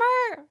Summer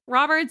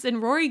Roberts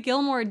and Rory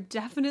Gilmore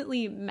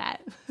definitely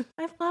met.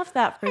 I love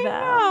that for them.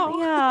 know.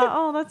 Yeah,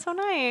 oh, that's so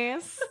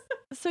nice.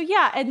 So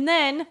yeah, and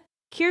then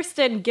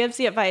Kirsten gives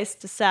the advice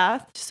to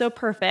Seth, so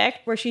perfect,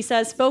 where she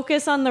says,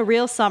 focus on the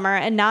real Summer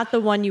and not the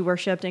one you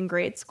worshipped in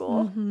grade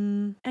school.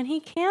 And he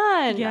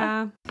can.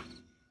 Yeah.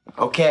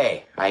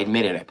 Okay, I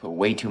admit it. I put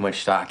way too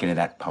much stock into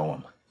that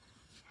poem.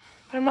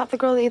 But I'm not the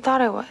girl that you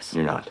thought I was.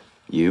 You're not.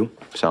 You,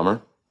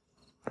 Summer,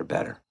 are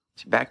better.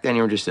 See, back then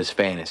you were just this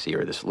fantasy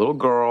or this little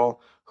girl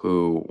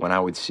who, when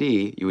I would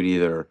see, you would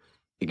either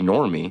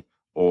ignore me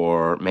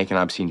or make an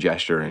obscene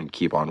gesture and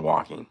keep on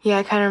walking. Yeah,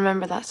 I kind of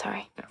remember that,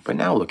 sorry. But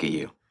now look at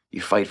you.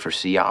 You fight for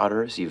sea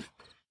otters. You've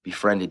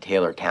befriended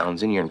Taylor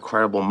Townsend. You're an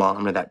incredible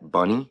mom to that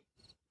bunny.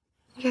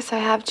 I guess I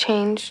have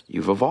changed.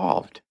 You've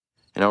evolved.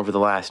 And over the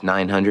last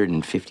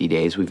 950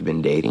 days we've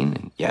been dating,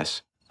 and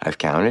yes, I've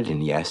counted,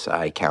 and yes,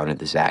 I counted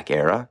the Zach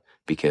era,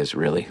 because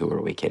really, who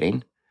are we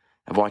kidding?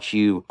 I've watched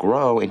you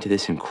grow into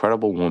this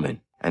incredible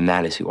woman, and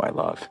that is who I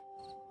love.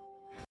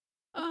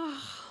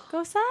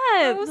 Go Seth.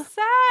 So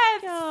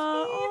sad.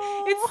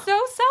 It's so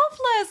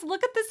selfless.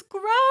 Look at this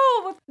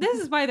growth. This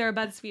is why there are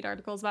BuzzFeed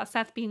articles about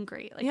Seth being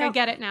great. Like, I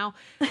get it now.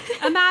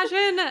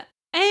 Imagine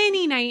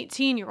any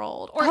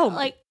 19-year-old or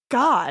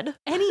God,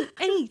 any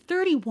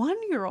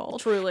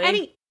 31-year-old, truly,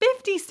 any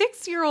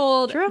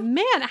 56-year-old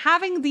man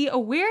having the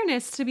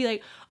awareness to be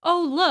like,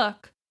 oh,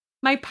 look,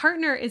 my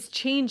partner is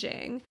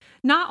changing.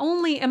 Not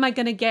only am I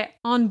going to get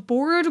on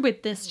board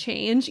with this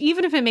change,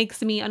 even if it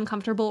makes me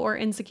uncomfortable or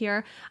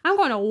insecure, I'm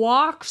going to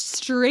walk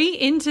straight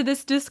into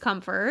this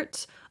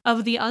discomfort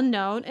of the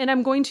unknown, and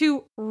I'm going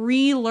to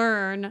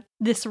relearn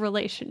this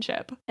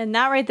relationship. And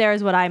that right there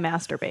is what I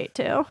masturbate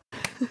to.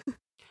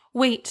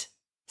 Wait,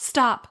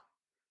 stop.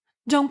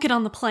 Don't get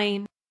on the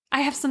plane. I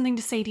have something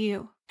to say to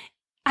you.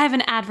 I have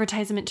an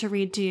advertisement to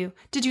read to you.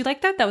 Did you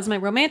like that? That was my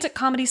romantic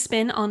comedy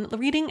spin on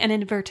reading an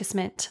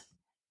advertisement.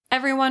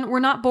 Everyone, we're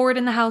not bored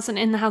in the house and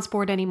in the house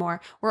bored anymore.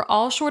 We're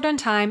all short on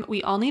time.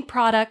 We all need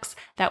products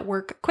that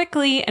work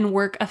quickly and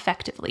work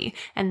effectively.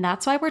 And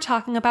that's why we're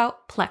talking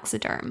about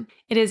Plexiderm.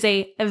 It is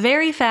a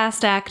very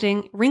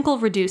fast-acting,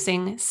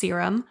 wrinkle-reducing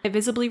serum. It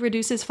visibly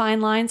reduces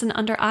fine lines and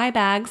under eye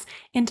bags,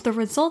 and the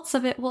results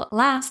of it will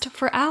last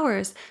for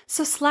hours.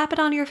 So slap it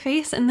on your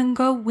face and then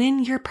go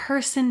win your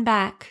person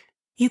back.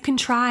 You can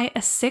try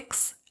a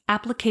 6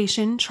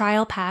 application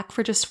trial pack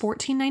for just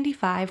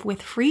 $14.95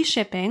 with free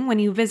shipping when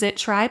you visit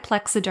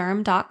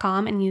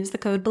tryplexiderm.com and use the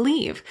code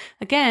BELIEVE.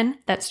 Again,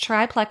 that's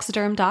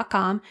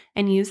tryplexiderm.com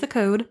and use the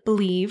code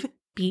BELIEVE,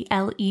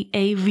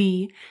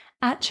 BLEAV,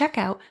 at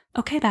checkout.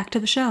 Okay, back to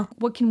the show.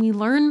 What can we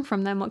learn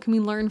from them? What can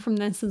we learn from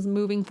this as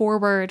moving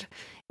forward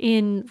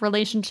in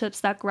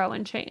relationships that grow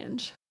and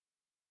change?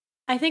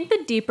 I think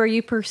the deeper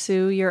you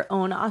pursue your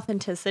own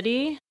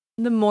authenticity,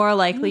 the more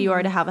likely you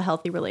are to have a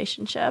healthy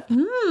relationship.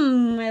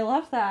 I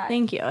love that.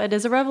 Thank you. It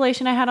is a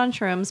revelation I had on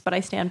shrooms, but I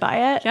stand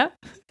by it. Yep.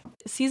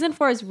 Season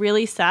 4 is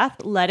really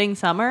Seth letting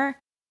Summer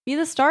be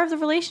the star of the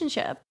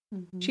relationship.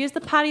 She is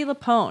the Patti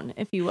LuPone,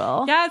 if you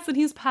will. Yes, and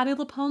he's Patti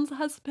LuPone's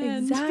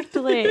husband.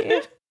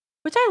 Exactly.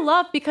 Which I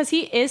love because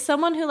he is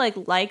someone who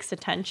likes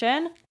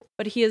attention,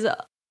 but he is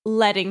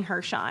letting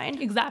her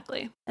shine.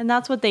 Exactly. And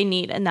that's what they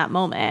need in that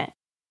moment.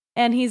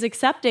 And he's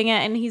accepting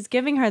it and he's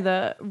giving her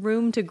the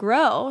room to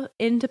grow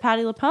into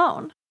Patti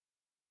LuPone.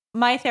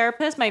 My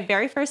therapist, my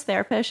very first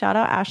therapist, shout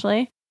out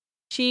Ashley,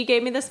 she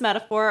gave me this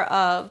metaphor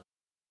of,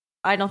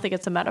 I don't think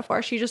it's a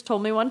metaphor. She just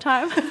told me one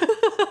time.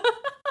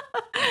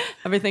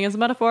 Everything is a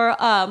metaphor.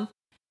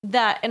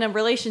 That in a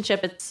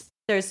relationship,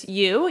 there's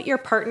you, your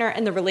partner,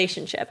 and the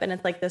relationship. And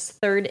it's like this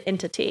third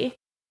entity.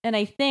 And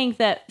I think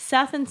that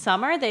Seth and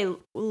Summer, they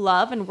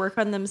love and work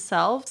on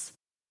themselves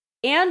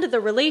and the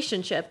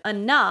relationship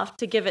enough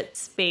to give it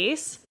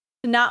space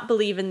to not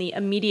believe in the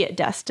immediate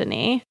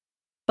destiny,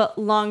 but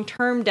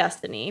long-term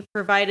destiny,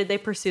 provided they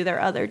pursue their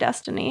other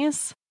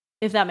destinies,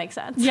 if that makes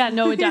sense. Yeah,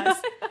 no, it does.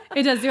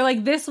 It does. You're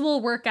like, this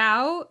will work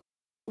out.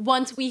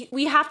 Once we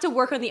have to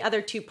work on the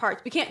other two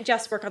parts. We can't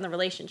just work on the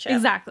relationship.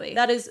 Exactly.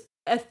 That is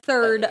a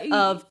third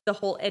of the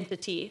whole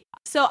entity.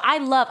 So I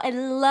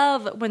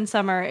love when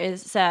Summer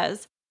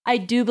says, I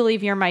do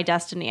believe you're my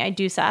destiny. I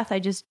do, Seth. I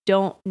just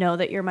don't know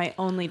that you're my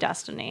only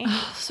destiny.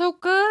 So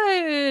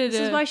good. This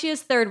is why she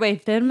has third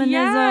wave feminism.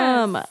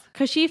 Yes.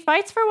 Because she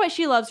fights for what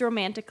she loves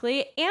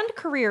romantically and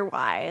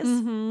career-wise.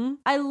 Mm-hmm.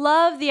 I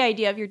love the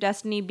idea of your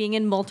destiny being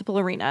in multiple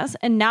arenas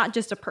and not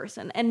just a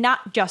person and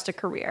not just a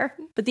career,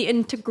 but the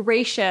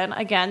integration.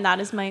 Again, that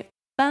is my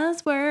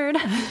buzzword.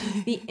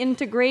 The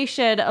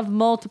integration of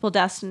multiple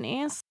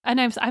destinies.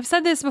 And I've said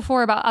this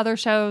before about other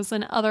shows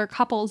and other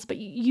couples, but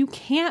you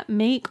can't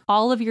make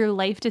all of your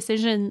life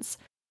decisions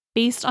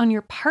based on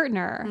your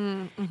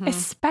partner,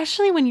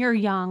 especially when you're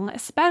young,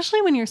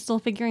 especially when you're still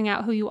figuring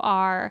out who you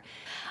are.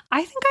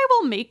 I think I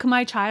will make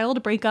my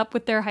child break up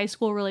with their high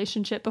school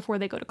relationship before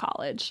they go to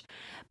college.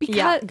 Because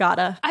Yeah,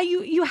 gotta.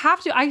 You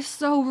have to. I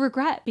so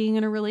regret being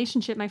in a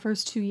relationship my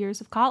first 2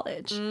 years of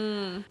college.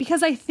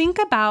 Because I think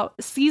about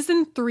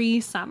season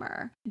 3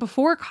 Summer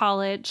before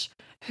college,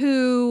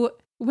 who,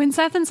 when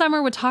Seth and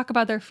Summer would talk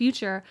about their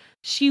future,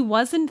 she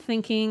wasn't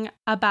thinking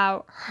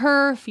about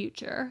her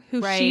future,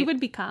 who she would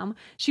become.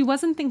 She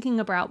wasn't thinking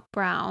about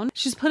Brown.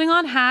 She's putting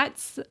on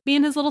hats,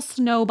 being his little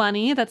snow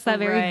bunny. That's that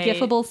very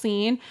gifable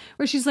scene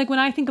where she's like, when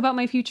I think about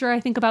my future, I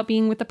think about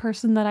being with the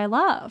person that I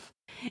love.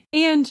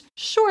 And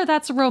sure,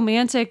 that's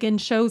romantic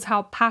and shows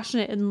how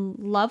passionate and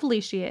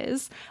lovely she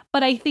is.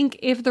 But I think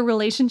if the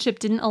relationship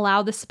didn't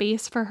allow the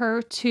space for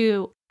her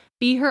to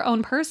be her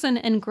own person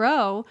and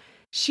grow,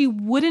 she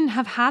wouldn't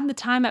have had the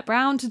time at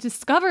Brown to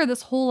discover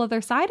this whole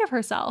other side of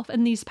herself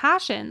and these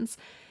passions.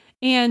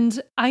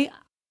 And I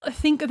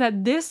think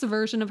that this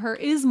version of her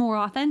is more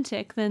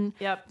authentic than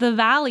the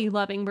Valley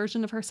loving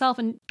version of herself.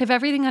 And if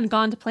everything had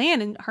gone to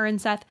plan and her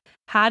and Seth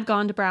had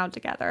gone to Brown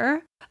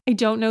together, I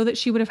don't know that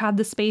she would have had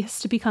the space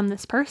to become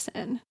this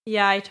person.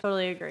 Yeah, I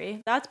totally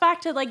agree. That's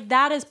back to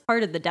that is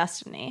part of the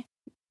destiny.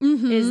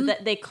 Is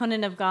that they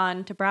couldn't have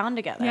gone to Brown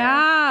together.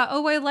 Yeah.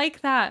 Oh, I like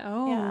that.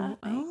 Oh. Yeah.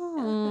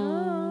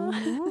 Oh.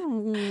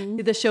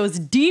 The show's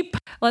deep.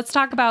 Let's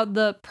talk about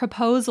the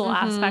proposal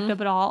aspect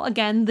of it all.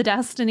 Again, the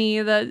destiny,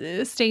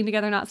 the staying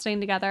together, not staying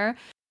together.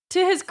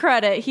 To his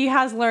credit, he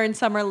has learned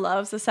Summer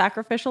loves a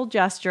sacrificial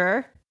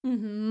gesture.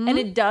 And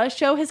it does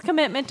show his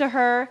commitment to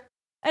her.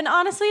 And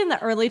honestly, in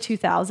the early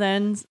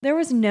 2000s, there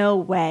was no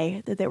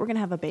way that they were going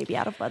to have a baby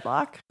out of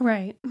wedlock.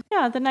 Right.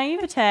 Yeah, the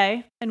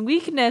naivete and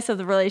weakness of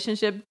the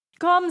relationship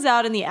comes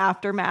out in the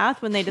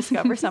aftermath when they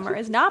discover Summer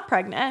is not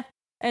pregnant.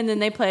 And then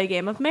they play a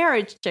game of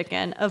marriage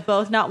chicken of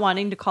both not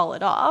wanting to call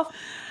it off.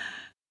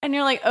 And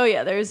you're like, oh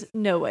yeah, there's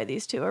no way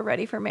these two are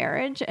ready for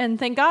marriage. And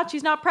thank God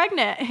she's not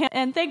pregnant.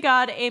 And thank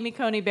God Amy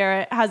Coney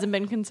Barrett hasn't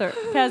been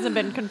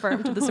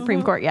confirmed to the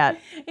Supreme Court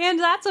yet. And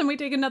that's when we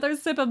take another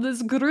sip of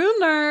this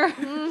Gruner.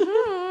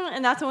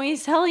 And that's when we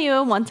tell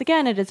you, once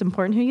again, it is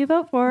important who you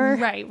vote for.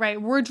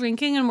 Right. We're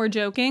drinking and we're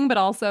joking, but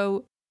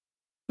also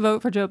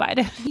vote for Joe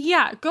Biden.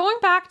 Yeah, going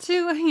back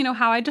to,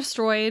 how I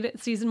destroyed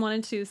season 1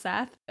 and 2,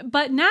 Seth.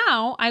 But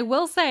now I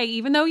will say,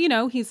 even though,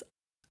 he's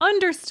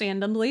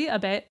understandably a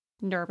bit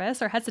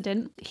nervous or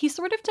hesitant, he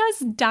sort of does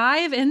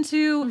dive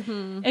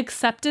into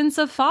acceptance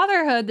of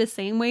fatherhood the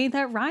same way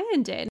that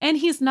Ryan did. And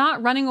he's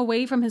not running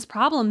away from his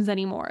problems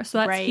anymore. So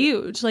that's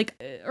huge.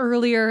 Like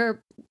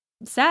earlier,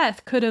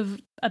 Seth could have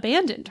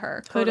abandoned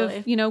her, could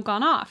Totally. have,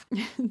 gone off.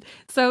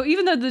 So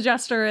even though the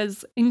Jester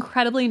is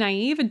incredibly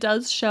naive, it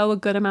does show a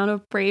good amount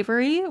of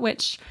bravery,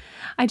 which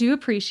I do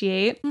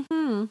appreciate.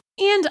 Mm-hmm.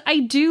 And I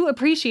do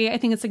appreciate, I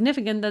think it's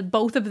significant that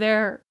both of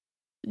their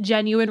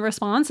genuine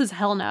response is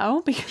hell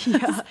no,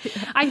 because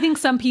I think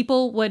some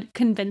people would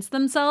convince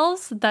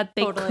themselves that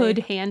they could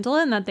handle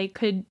it and that they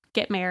could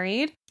get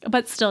married.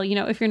 But still,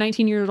 if you're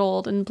 19 years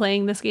old and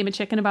playing this game of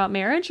chicken about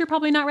marriage, you're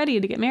probably not ready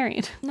to get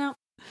married. No.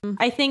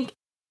 I think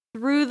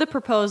through the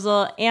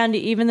proposal and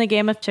even the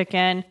game of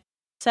chicken,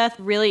 Seth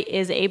really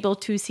is able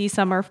to see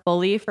Summer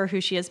fully for who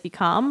she has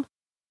become.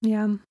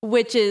 Yeah.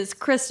 Which is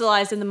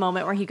crystallized in the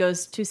moment where he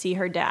goes to see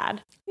her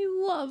dad. I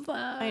love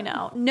that. I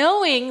know.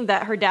 Knowing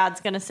that her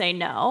dad's going to say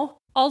no.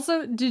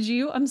 Also, did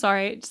you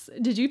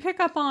pick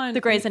up on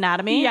the Grey's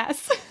Anatomy?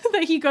 Yes.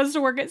 That he goes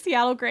to work at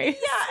Seattle Grace.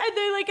 Yeah, and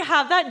they like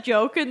have that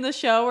joke in the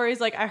show where he's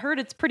like, I heard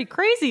it's pretty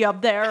crazy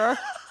up there.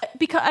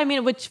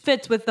 Which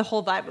fits with the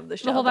whole vibe of the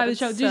show. The whole vibe of the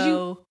show. Did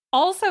you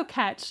also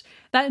catch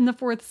that in the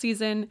 4th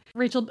season,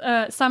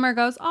 Summer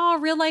goes, oh,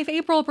 real life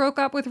April broke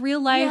up with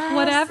real life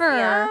whatever.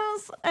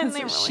 Yes. And they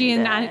really she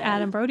and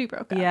Adam Brody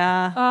broke up.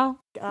 Yeah. Oh,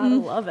 gotta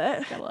love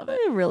it. Gotta love it.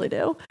 I really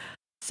do.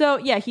 So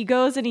yeah, he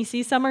goes and he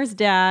sees Summer's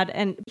dad,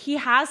 and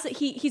he's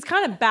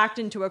kind of backed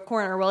into a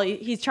corner. Well,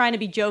 he's trying to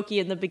be jokey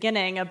in the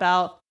beginning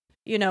about,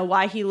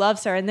 why he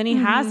loves her. And then he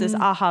has this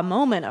aha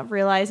moment of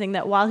realizing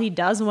that while he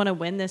does want to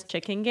win this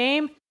chicken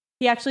game,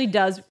 he actually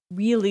does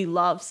really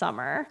love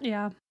Summer.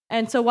 Yeah.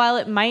 And so while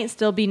it might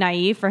still be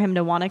naive for him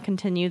to want to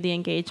continue the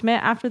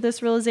engagement after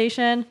this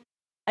realization,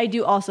 I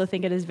do also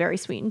think it is very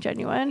sweet and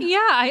genuine. Yeah,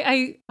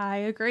 I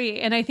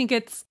agree. And I think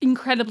it's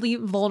incredibly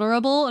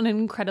vulnerable and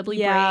incredibly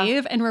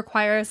brave and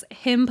requires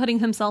him putting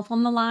himself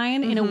on the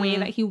line in a way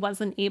that he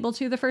wasn't able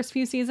to the first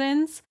few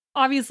seasons.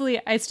 Obviously,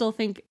 I still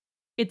think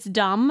it's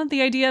dumb,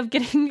 the idea of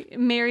getting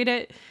married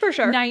at for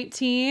sure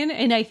 19.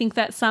 And I think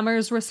that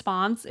Summer's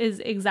response is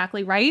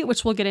exactly right,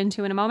 which we'll get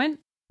into in a moment.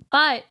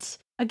 But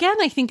again,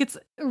 I think it's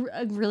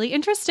really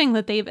interesting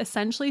that they've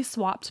essentially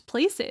swapped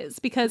places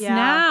because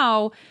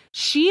now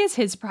she is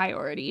his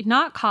priority,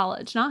 not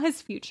college, not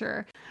his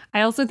future.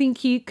 I also think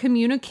he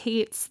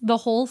communicates the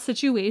whole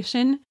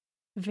situation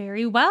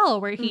very well,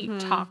 where he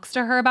talks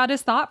to her about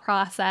his thought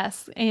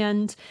process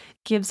and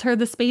gives her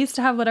the space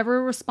to have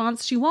whatever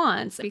response she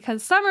wants.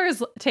 Because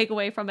Summer's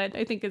takeaway from it,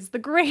 I think, is the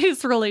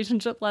greatest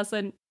relationship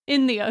lesson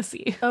in the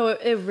OC. Oh,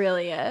 it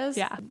really is.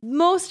 Yeah.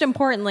 Most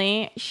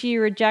importantly, she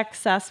rejects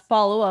Seth's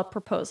follow-up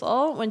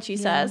proposal when she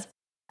says,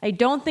 I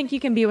don't think you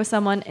can be with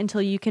someone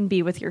until you can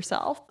be with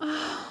yourself.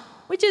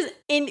 Which is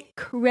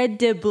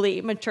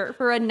incredibly mature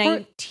for a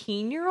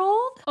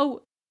 19-year-old.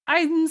 Oh,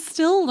 I'm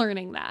still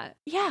learning that.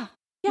 Yeah.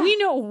 We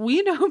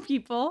know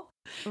people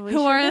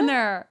who are in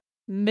their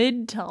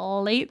mid to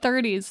late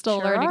 30s still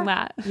learning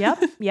that.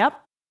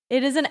 Yep.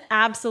 It is an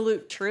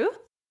absolute truth,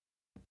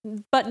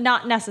 but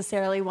not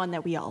necessarily one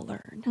that we all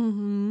learn.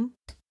 Mm-hmm.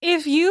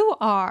 If you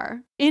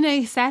are in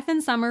a Seth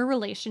and Summer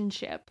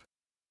relationship,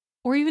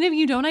 or even if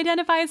you don't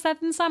identify as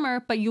Seth and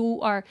Summer, but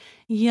you are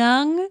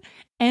young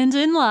and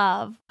in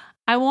love,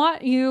 I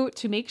want you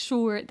to make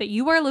sure that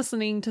you are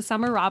listening to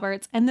Summer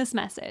Roberts and this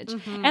message.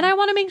 And I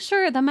want to make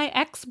sure that my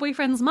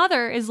ex-boyfriend's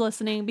mother is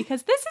listening,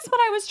 because this is what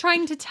I was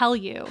trying to tell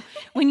you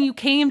when you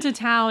came to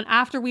town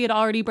after we had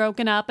already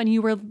broken up and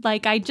you were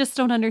like, I just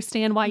don't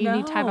understand why you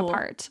need time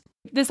apart.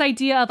 This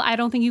idea of I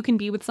don't think you can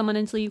be with someone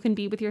until you can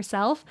be with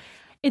yourself.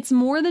 It's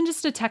more than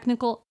just a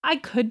technical, I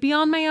could be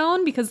on my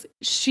own, because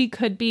she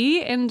could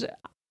be and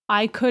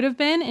I could have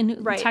been,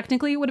 and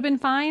technically it would have been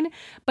fine.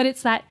 But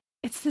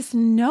it's this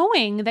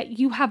knowing that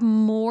you have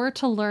more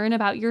to learn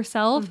about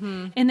yourself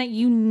and that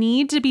you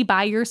need to be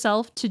by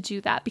yourself to do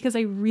that, because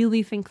I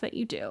really think that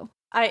you do.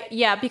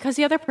 Because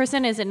the other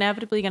person is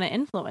inevitably going to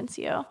influence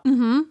you.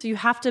 Mm-hmm. So you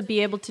have to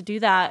be able to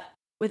do that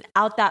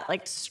without that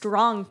like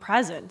strong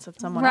presence of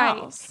someone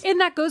else. And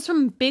that goes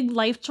from big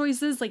life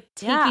choices like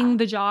taking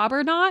the job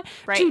or not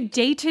to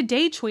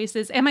day-to-day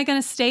choices. Am I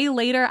going to stay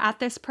later at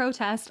this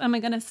protest? Am I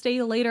going to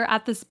stay later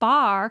at this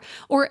bar?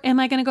 Or am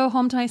I going to go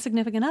home to my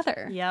significant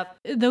other? Yep.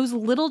 Those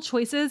little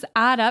choices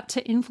add up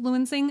to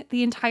influencing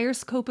the entire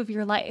scope of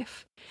your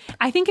life.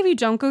 I think if you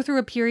don't go through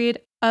a period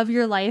of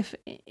your life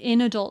in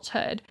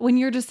adulthood, when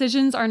your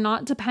decisions are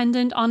not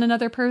dependent on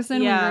another person,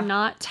 when you're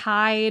not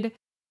tied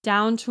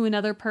down to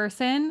another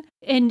person,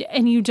 and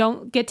you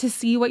don't get to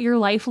see what your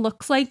life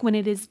looks like when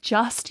it is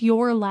just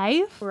your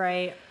life,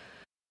 right?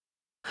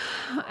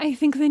 I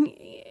think then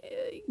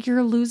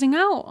you're losing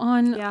out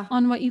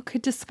on what you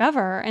could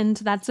discover, and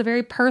that's a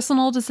very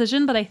personal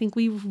decision, but I think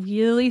we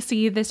really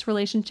see this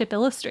relationship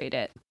illustrate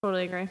it.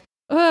 Totally agree.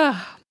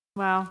 Ugh.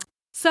 Wow.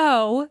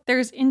 So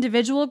there's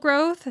individual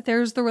growth,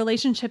 there's the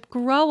relationship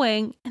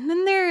growing, and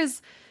then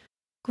there's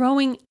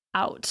growing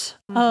out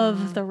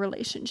of the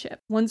relationship.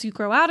 Once you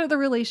grow out of the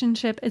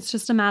relationship, it's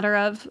just a matter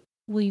of,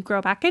 will you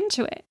grow back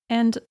into it?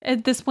 And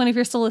at this point, if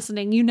you're still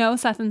listening, you know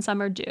Seth and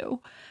Summer do.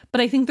 But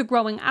I think the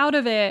growing out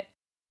of it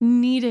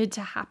needed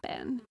to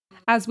happen,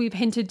 as we've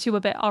hinted to a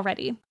bit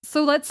already.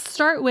 So let's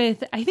start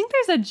with, I think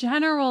there's a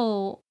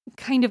general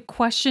kind of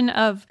question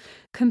of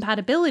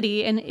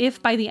compatibility, and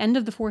if by the end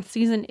of the 4th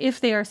season, if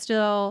they are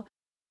still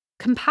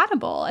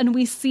compatible. And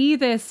we see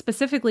this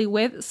specifically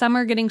with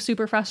Summer getting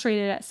super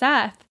frustrated at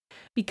Seth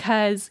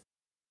because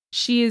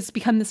she has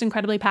become this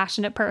incredibly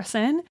passionate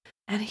person,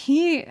 and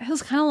he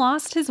has kind of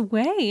lost his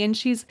way.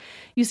 And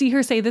you see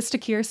her say this to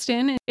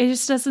Kirsten. It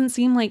just doesn't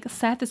seem like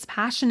Seth is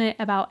passionate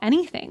about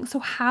anything. So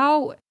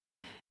how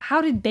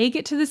did they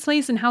get to this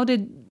place, and how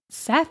did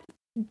Seth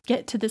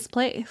get to this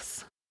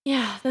place?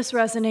 Yeah, this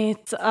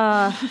resonates.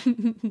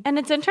 And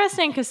it's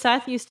interesting because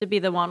Seth used to be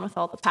the one with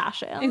all the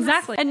passion.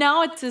 Exactly. And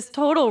now it's this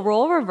total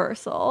role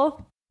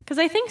reversal. Because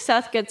I think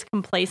Seth gets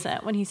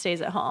complacent when he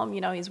stays at home.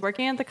 You know, he's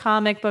working at the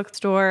comic book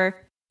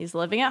store. He's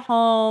living at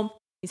home.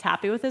 He's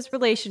happy with his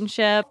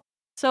relationship.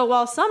 So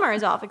while Summer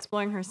is off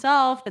exploring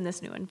herself in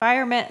this new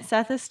environment,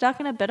 Seth is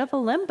stuck in a bit of a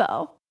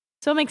limbo.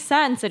 So it makes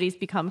sense that he's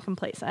become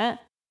complacent.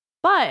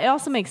 But it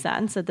also makes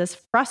sense that this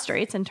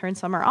frustrates and turns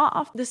Summer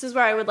off. This is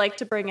where I would like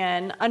to bring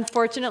in,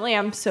 unfortunately,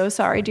 I'm so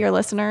sorry, dear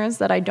listeners,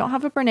 that I don't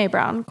have a Brene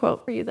Brown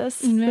quote for you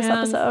this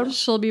episode.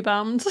 She'll be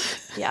bummed.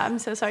 Yeah, I'm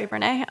so sorry,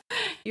 Brene.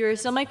 You're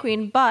still my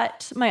queen,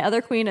 but my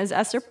other queen is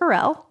Esther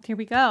Perel. Here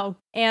we go.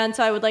 And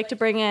so I would like to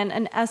bring in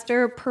an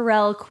Esther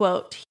Perel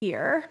quote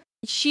here.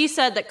 She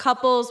said that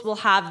couples will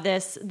have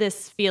this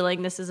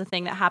feeling. This is a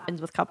thing that happens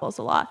with couples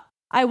a lot.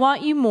 I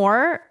want you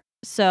more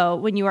so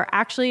when you are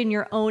actually in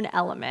your own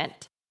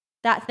element.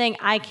 That thing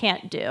I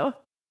can't do.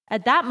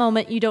 At that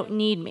moment, you don't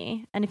need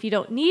me. And if you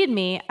don't need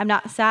me, I'm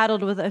not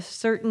saddled with a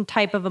certain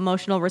type of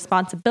emotional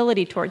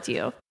responsibility towards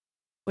you,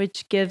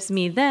 which gives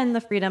me then the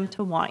freedom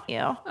to want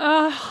you.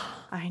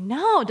 I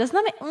know. Doesn't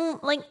that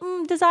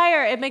make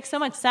desire? It makes so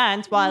much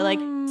sense why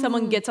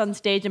someone gets on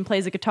stage and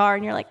plays a guitar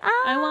and you're like,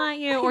 I want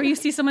you. Or you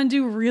see someone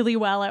do really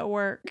well at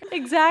work.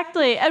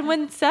 Exactly. And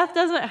when Seth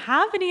doesn't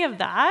have any of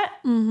that,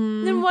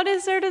 then what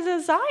is there to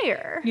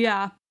desire?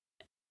 Yeah.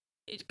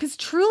 Because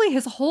truly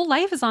his whole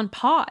life is on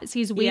pause.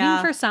 He's waiting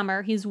for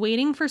Summer. He's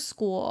waiting for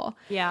school.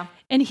 Yeah.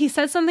 And he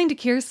says something to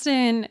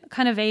Kirsten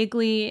kind of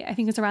vaguely, I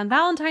think it's around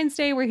Valentine's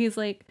Day, where he's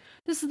like,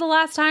 this is the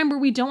last time where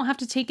we don't have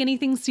to take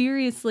anything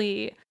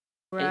seriously.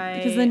 Right.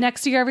 Because the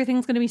next year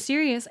everything's going to be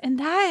serious. And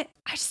that,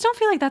 I just don't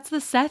feel like that's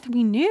the Seth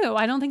we knew.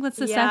 I don't think that's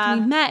the Seth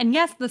we met. And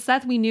yes, the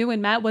Seth we knew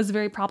and met was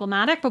very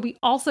problematic, but we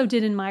also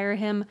did admire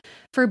him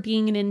for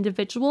being an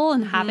individual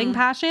and having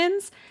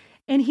passions.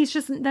 And he's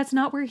just, that's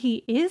not where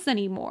he is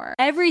anymore.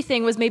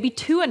 Everything was maybe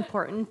too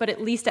important, but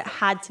at least it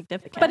had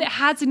significance. But it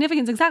had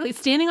significance, exactly.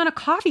 Standing on a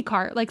coffee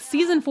cart. Like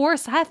season 4,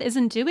 Seth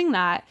isn't doing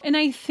that. And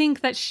I think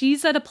that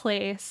she's at a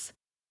place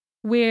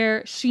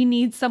where she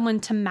needs someone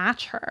to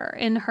match her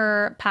in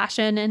her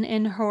passion and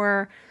in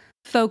her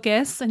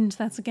focus. And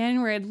that's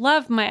again where I'd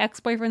love my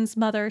ex-boyfriend's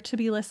mother to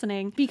be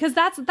listening, because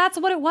that's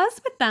what it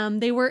was with them.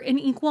 They were an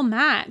equal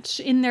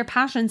match in their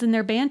passions, in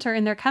their banter,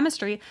 in their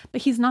chemistry,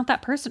 but he's not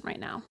that person right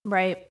now.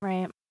 Right.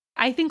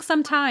 I think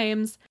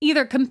sometimes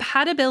either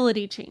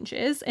compatibility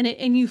changes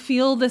and you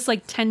feel this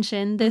like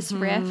tension, this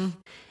riff,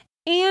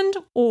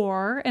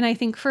 and I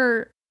think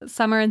for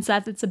Summer and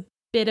Seth, it's a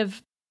bit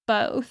of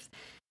both.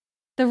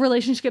 The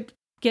relationship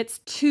gets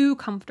too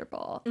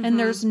comfortable and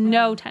there's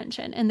no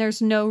tension and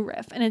there's no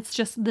riff and it's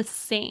just the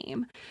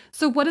same.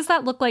 So what does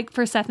that look like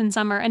for Seth and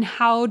Summer, and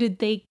how did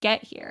they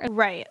get here?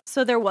 Right.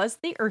 So there was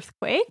the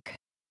earthquake.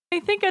 I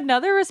think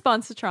another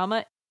response to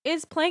trauma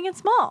is playing it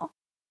small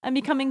and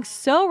becoming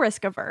so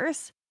risk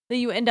averse that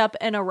you end up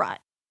in a rut,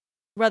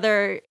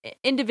 whether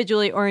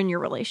individually or in your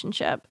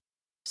relationship.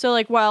 So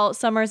like while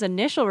Summer's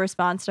initial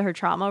response to her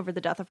trauma over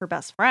the death of her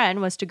best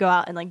friend was to go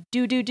out and like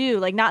do,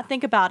 like not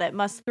think about it,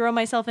 must throw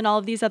myself in all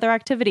of these other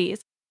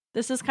activities.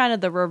 This is kind of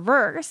the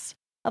reverse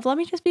of let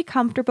me just be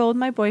comfortable with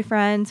my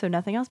boyfriend so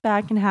nothing else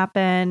bad can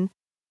happen.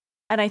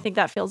 And I think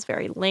that feels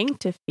very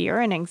linked to fear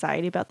and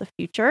anxiety about the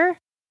future,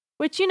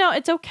 which, you know,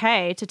 it's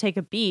okay to take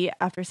a beat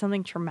after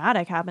something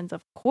traumatic happens,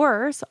 of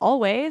course,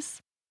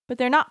 always, but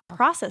they're not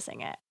processing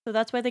it. So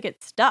that's why they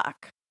get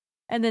stuck.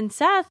 And then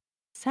Seth,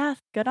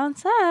 good on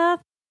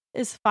Seth,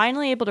 is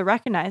finally able to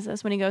recognize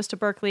this when he goes to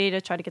Berkeley to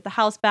try to get the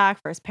house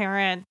back for his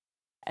parents.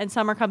 And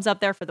Summer comes up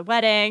there for the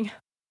wedding.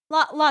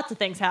 Lots of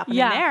things happening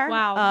there.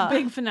 Wow.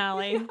 Big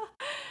finale. Yeah.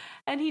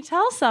 And he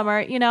tells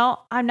Summer, you know,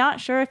 I'm not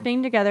sure if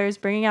being together is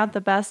bringing out the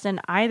best in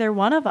either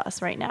one of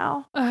us right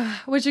now.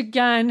 Which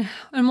again,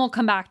 and we'll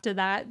come back to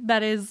that,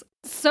 that is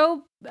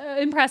so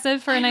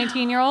impressive for a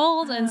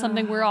 19-year-old and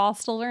something we're all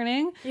still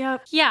learning.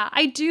 Yep. Yeah,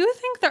 I do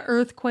think the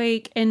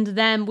earthquake and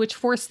them, which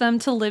forced them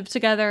to live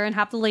together and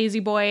have the lazy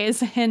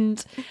boys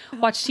and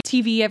watch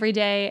TV every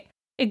day,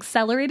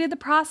 accelerated the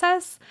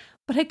process.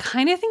 But I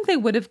kind of think they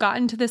would have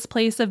gotten to this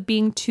place of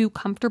being too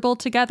comfortable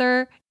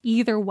together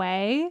either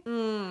way.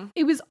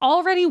 It was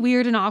already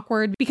weird and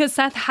awkward because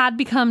Seth had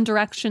become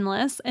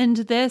directionless, and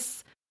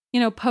this, you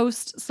know,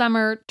 post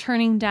Summer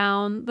turning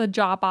down the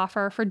job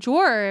offer for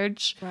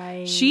George,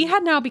 right, she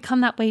had now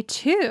become that way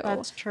too.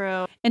 That's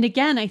true. And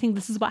again, I think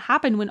this is what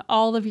happened when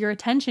all of your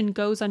attention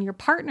goes on your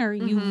partner,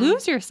 you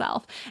lose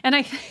yourself. And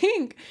I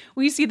think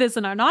we see this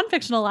in our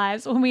non-fictional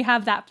lives when we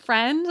have that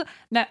friend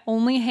that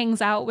only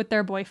hangs out with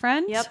their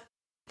boyfriend. Yep.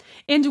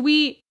 And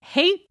we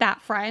hate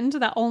that friend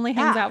that only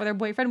hangs out with her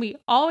boyfriend. We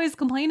always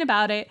complain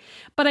about it.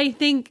 But I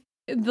think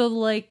the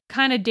like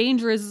kind of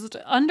dangerous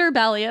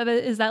underbelly of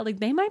it is that like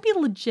they might be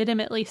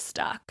legitimately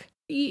stuck.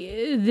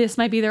 This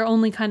might be their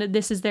only kind of,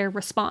 this is their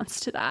response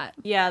to that.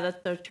 Yeah,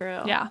 that's so true.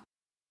 Yeah.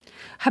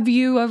 Have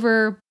you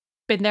ever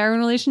been there in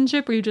a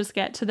relationship where you just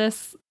get to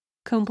this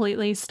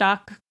completely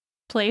stuck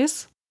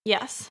place?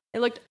 Yes.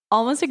 It looked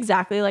almost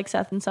exactly like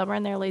Seth and Summer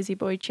in their lazy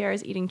boy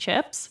chairs eating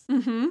chips.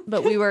 Mm-hmm.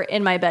 But we were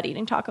in my bed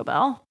eating Taco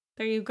Bell.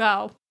 There you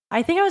go.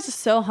 I think I was just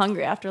so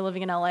hungry after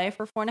living in LA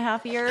for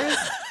 4.5 years.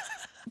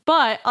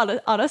 But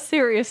on a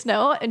serious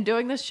note, and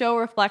doing this show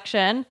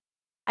Reflection,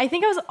 I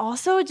think I was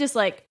also just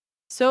like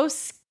so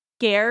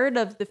scared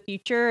of the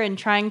future and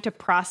trying to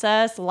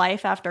process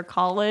life after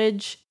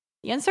college,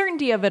 the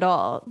uncertainty of it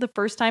all, the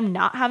first time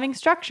not having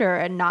structure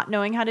and not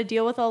knowing how to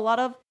deal with a lot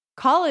of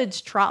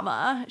college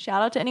trauma.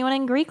 Shout out to anyone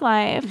in Greek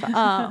life.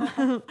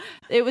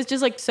 It was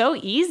just like so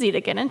easy to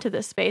get into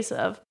this space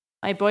of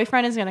my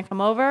boyfriend is going to come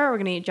over. We're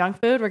going to eat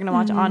junk food. We're going to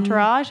watch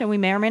Entourage, and we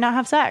may or may not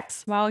have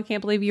sex. Wow, I can't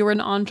believe you were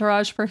an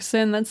Entourage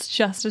person. That's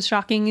just as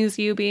shocking as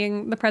you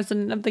being the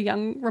president of the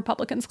Young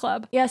Republicans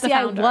Club. Yeah, see,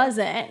 I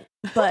wasn't,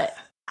 but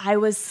I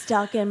was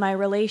stuck in my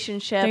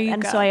relationship,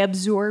 and so I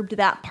absorbed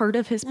that part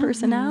of his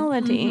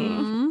personality.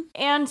 Mm-hmm.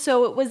 And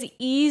so it was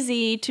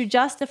easy to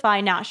justify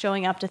not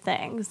showing up to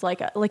things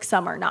like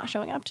Summer not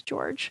showing up to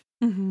George.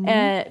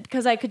 Mm-hmm.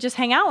 Because I could just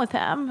hang out with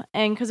him,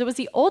 and because it was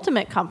the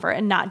ultimate comfort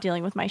in not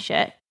dealing with my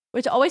shit,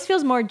 which always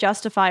feels more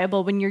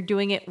justifiable when you're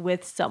doing it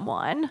with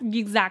someone.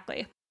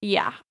 Exactly.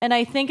 Yeah. And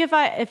I think if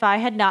I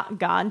had not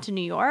gone to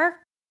New York,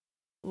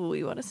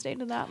 we would have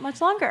stayed in that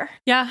much longer.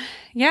 Yeah.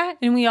 Yeah.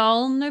 And we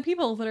all know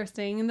people that are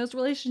staying in those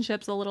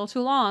relationships a little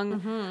too long.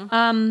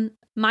 Mm-hmm.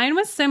 Mine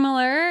was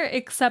similar,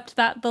 except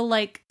that the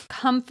like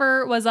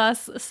comfort was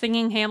us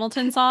singing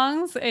Hamilton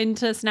songs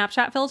into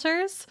Snapchat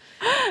filters,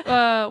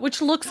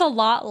 which looks a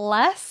lot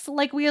less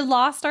like we had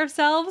lost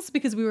ourselves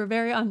because we were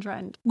very on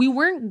trend. We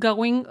weren't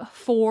going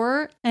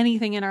for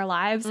anything in our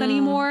lives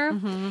anymore.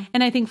 Mm-hmm.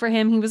 And I think for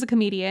him, he was a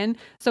comedian.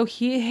 So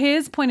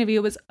his point of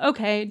view was,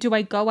 okay, do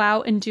I go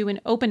out and do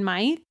an open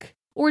mic?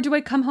 Or do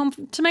I come home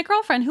to my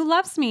girlfriend who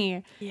loves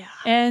me? Yeah.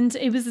 And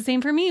it was the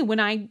same for me. When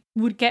I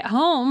would get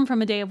home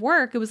from a day of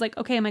work, it was like,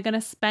 okay, am I going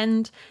to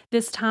spend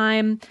this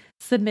time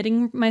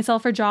submitting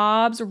myself for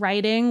jobs,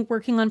 writing,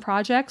 working on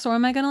projects? Or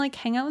am I going to like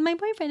hang out with my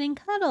boyfriend and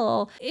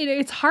cuddle?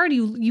 It's hard.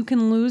 You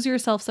can lose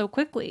yourself so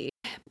quickly.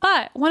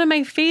 But one of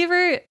my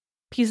favorite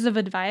pieces of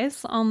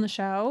advice on the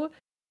show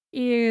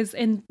is,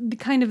 in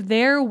kind of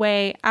their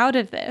way out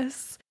of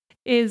this,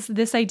 is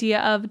this idea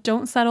of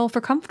don't settle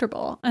for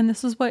comfortable. And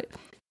this is what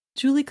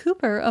Julie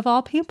Cooper, of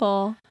all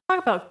people.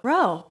 Talk about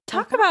grow.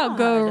 Talk about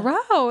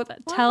grow.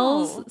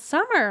 Tells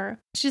Summer.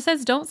 She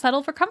says, don't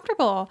settle for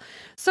comfortable.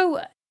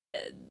 So,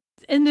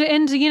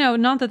 and you know,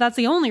 not that that's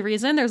the only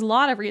reason. There's a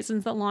lot of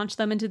reasons that launch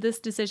them into this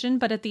decision.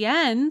 But at the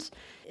end,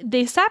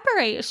 they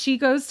separate. She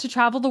goes to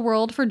travel the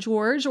world for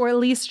George, or at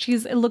least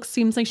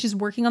seems like she's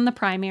working on the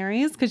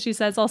primaries, because she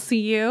says, I'll see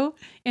you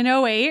in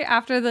 2008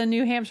 after the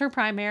New Hampshire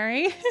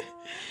primary.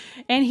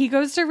 And he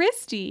goes to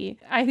RISD.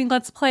 I think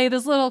let's play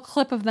this little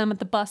clip of them at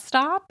the bus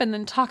stop and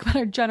then talk about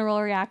our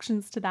general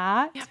reactions to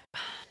that. Yep.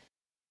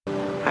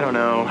 I don't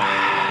know.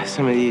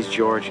 Some of these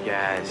George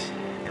guys,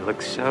 they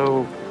look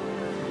so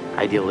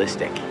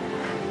idealistic.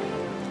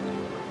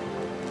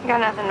 You got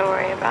nothing to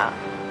worry about.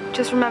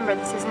 Just remember,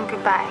 this isn't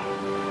goodbye.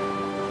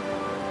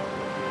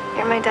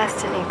 You're my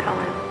destiny,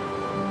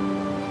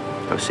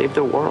 Cullen. Go save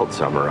the world,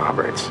 Summer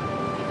Roberts.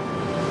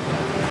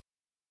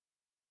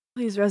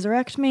 Please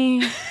resurrect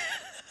me.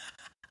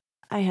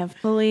 I am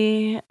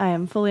fully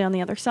on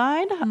the other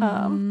side.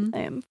 I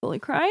am fully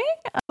crying.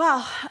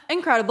 Wow,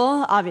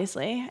 incredible,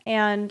 obviously.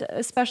 And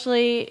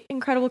especially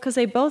incredible because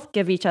they both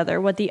give each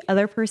other what the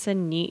other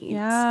person needs.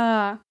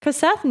 Yeah. Because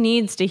Seth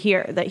needs to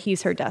hear that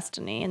he's her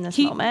destiny in this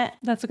moment.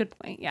 That's a good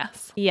point,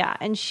 yes. Yeah,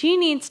 and she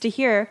needs to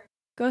hear,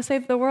 go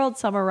save the world,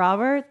 Summer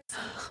Roberts.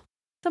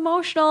 It's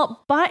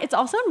emotional, but it's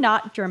also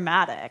not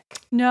dramatic.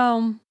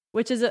 No.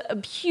 Which is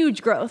a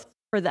huge growth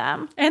for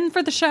them. And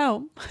for the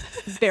show.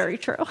 Very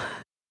true.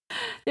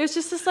 There's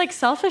just this like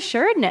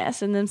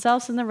self-assuredness in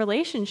themselves in the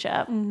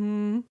relationship.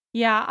 Mm-hmm.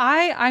 Yeah,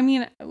 I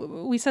mean,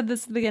 we said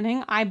this at the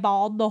beginning. I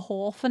bawled the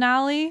whole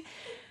finale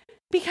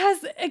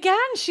because, again,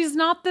 she's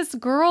not this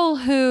girl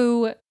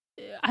who,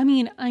 I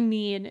mean,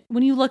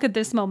 when you look at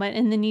this moment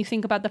and then you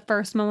think about the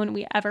first moment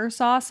we ever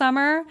saw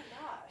Summer,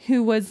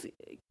 who was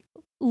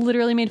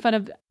literally made fun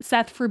of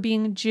Seth for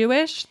being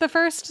Jewish the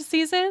first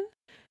season.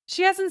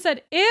 She hasn't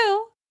said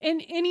ew in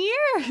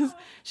years.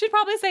 She'd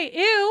probably say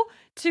ew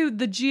to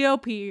the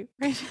GOP.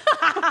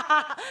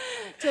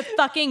 To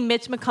fucking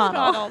Mitch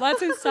McConnell. That's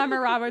who Summer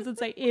Roberts would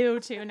say ew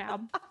to now.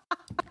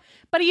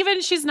 But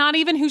even she's not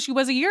even who she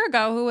was a year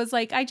ago, who was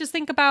like, I just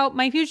think about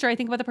my future. I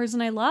think about the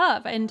person I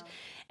love. And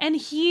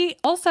he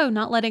also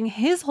not letting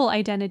his whole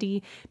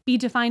identity be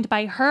defined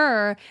by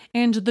her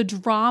and the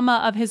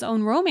drama of his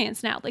own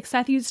romance now. Like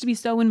Seth used to be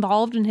so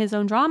involved in his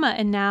own drama,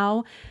 and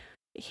now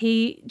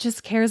he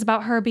just cares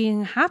about her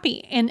being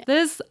happy. And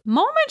this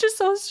moment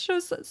just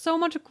shows so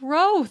much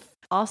growth.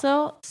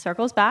 Also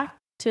circles back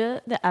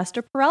to the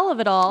Esther Perel of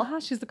it all.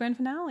 She's the grand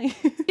finale.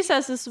 She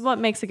says this is what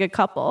makes a good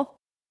couple.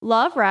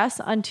 Love rests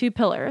on two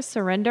pillars,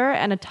 surrender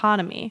and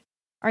autonomy.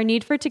 Our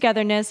need for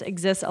togetherness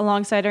exists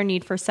alongside our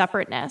need for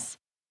separateness.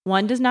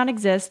 One does not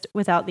exist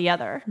without the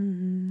other.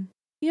 Mm-hmm.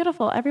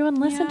 Beautiful. Everyone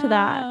listen to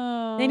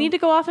that. They need to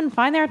go off and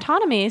find their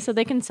autonomy so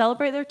they can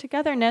celebrate their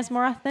togetherness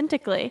more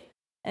authentically.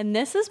 And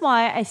this is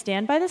why I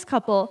stand by this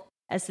couple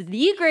as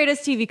the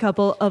greatest TV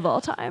couple of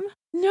all time.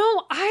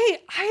 No, I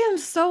am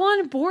so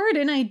on board,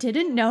 and I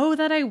didn't know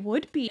that I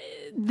would be.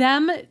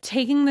 Them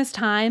taking this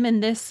time in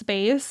this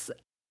space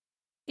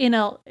in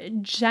a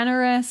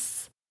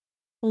generous,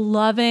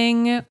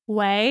 loving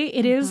way.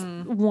 It is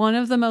one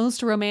of the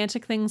most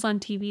romantic things on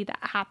TV that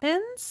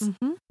happens.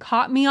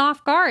 Caught me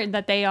off guard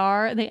that they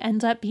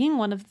end up being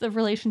one of the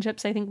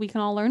relationships I think we can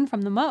all learn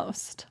from the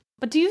most.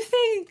 But do you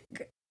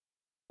think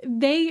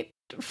they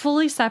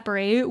fully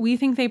separate? We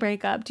think they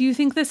break up. Do you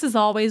think this is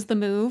always the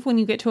move when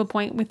you get to a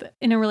point with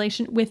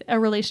a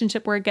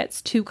relationship where it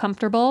gets too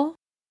comfortable?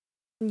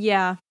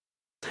 Yeah.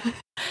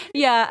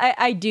 Yeah,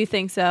 I do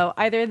think so.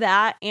 Either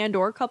that and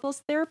or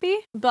couples therapy.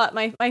 But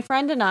my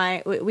friend and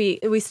I,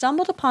 we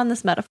stumbled upon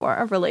this metaphor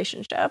of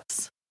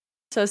relationships.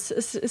 So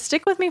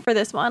stick with me for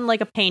this one, like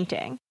a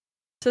painting.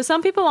 So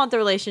some people want the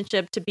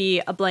relationship to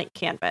be a blank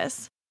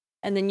canvas.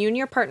 And then you and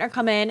your partner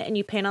come in and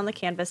you paint on the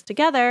canvas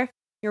together.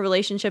 Your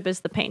relationship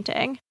is the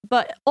painting.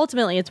 But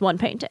ultimately, it's one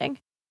painting.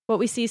 What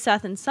we see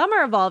Seth and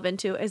Summer evolve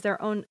into is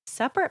their own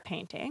separate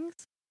paintings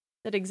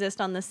that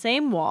exist on the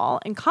same wall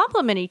and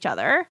complement each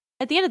other.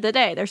 At the end of the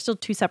day, they're still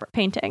two separate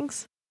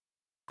paintings.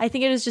 I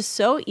think it is just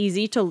so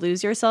easy to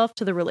lose yourself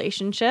to the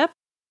relationship,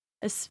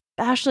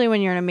 especially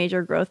when you're in a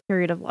major growth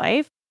period of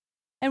life.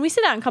 And we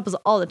sit down in couples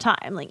all the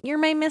time. Like, you're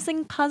my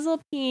missing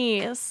puzzle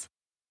piece.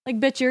 Like,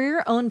 bitch, you're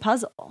your own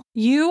puzzle.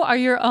 You are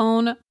your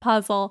own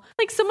puzzle.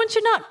 Like, someone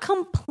should not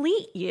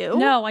complete you.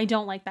 No, I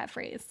don't like that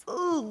phrase.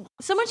 Ooh.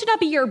 Someone should not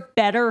be your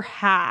better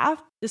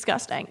half.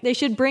 Disgusting. They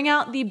should bring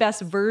out the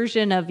best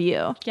version of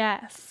you.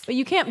 Yes. But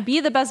you can't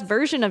be the best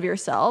version of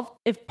yourself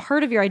if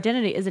part of your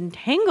identity is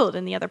entangled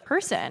in the other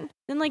person.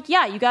 Then, like,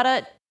 yeah, you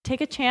gotta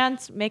take a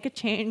chance, make a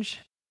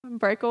change, and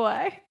break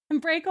away.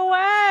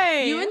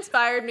 You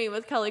inspired me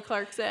with Kelly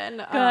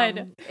Clarkson.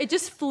 Good. It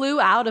just flew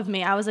out of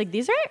me. I was like,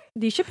 these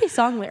should be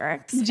song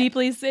lyrics.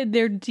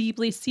 They're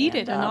deeply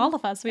seated in all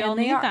of us. We all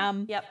need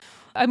them. Yep.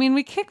 I mean,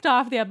 we kicked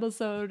off the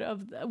episode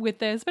with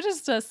this, but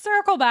just to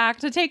circle back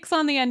to take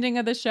on the ending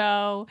of the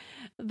show,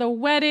 the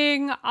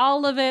wedding,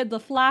 all of it, the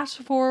flash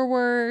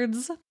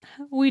forwards,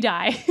 we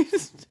died.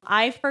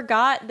 I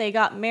forgot they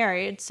got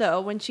married,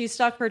 so when she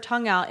stuck her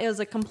tongue out, it was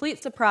a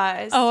complete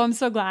surprise. Oh, I'm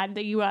so glad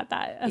that you got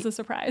that as a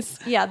surprise.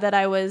 Yeah, that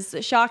I was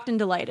shocked and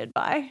delighted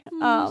by.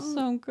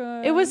 So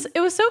good. It was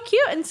so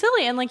cute and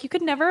silly, and like you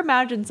could never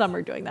imagine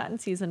Summer doing that in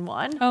season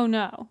 1. Oh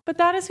no, but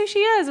that is who she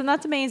is, and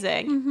that's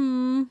amazing.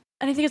 Mm-hmm.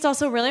 And I think it's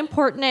also really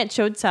important. It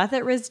showed Seth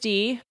at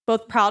RISD,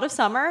 both proud of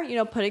Summer,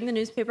 putting the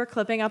newspaper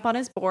clipping up on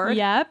his board.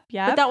 Yep.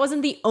 But that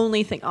wasn't the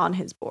only thing on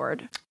his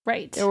board.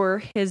 Right. There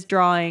were his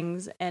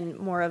drawings and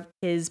more of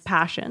his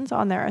passions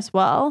on there as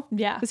well.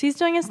 Yeah. Because he's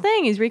doing his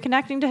thing. He's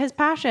reconnecting to his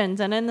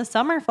passions. And in the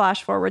Summer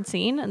flash forward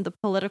scene and the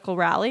political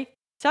rally,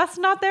 Seth's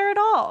not there at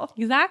all.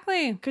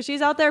 Exactly. Because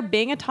she's out there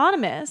being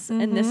autonomous.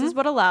 Mm-hmm. And this is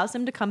what allows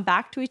them to come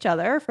back to each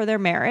other for their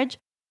marriage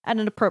at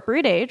an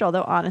appropriate age,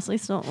 although honestly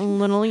still a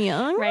little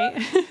young. Right.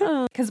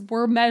 Because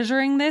we're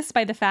measuring this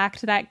by the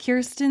fact that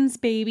Kirsten's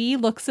baby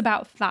looks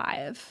about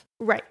 5.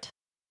 Right.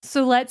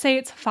 So let's say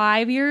it's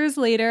 5 years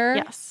later.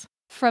 Yes.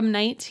 From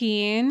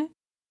 19.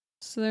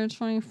 So they're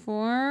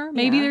 24.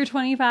 Maybe they're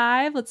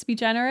 25. Let's be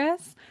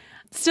generous.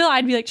 Still,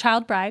 I'd be like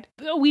child bride.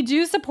 We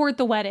do support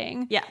the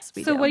wedding. Yes,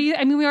 we do. So what do you,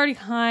 I mean, we already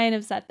kind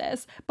of said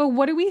this, but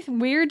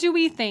where do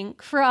we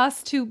think for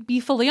us to be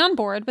fully on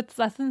board with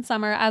Seth and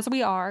Summer as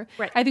we are?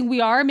 Right. I think we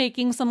are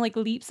making some like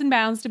leaps and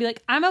bounds to be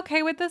like, I'm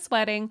okay with this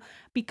wedding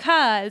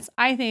because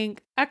I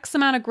think X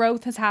amount of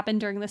growth has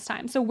happened during this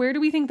time. So where do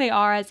we think they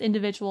are as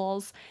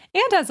individuals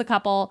and as a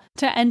couple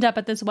to end up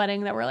at this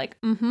wedding that we're like,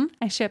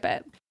 I ship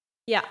it.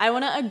 Yeah, I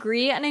want to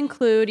agree and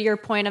include your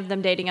point of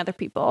them dating other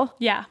people.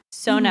 Yeah.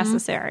 So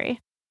necessary.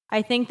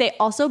 I think they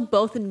also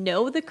both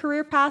know the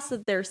career paths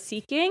that they're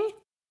seeking,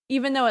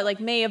 even though it like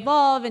may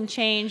evolve and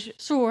change.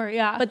 Sure,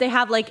 yeah. But they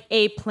have like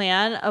a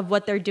plan of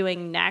what they're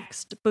doing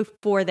next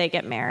before they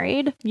get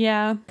married.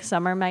 Yeah.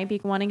 Summer might be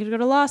wanting to go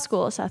to law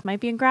school. Seth might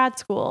be in grad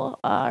school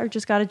or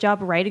just got a job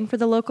writing for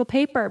the local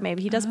paper.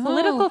 Maybe he does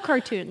political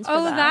cartoons for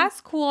them.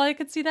 That's cool. I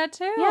could see that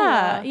too.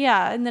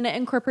 Yeah. And then it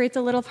incorporates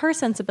a little of her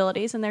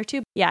sensibilities in there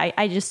too. Yeah,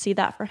 I just see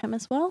that for him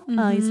as well.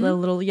 He's a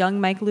little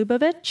young Mike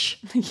Lubavitch.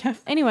 Yes.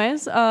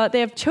 Anyways, they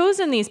have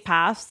chosen these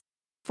paths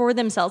for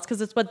themselves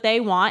because it's what they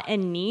want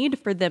and need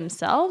for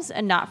themselves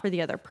and not for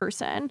the other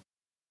person.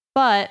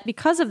 But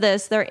because of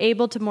this, they're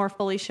able to more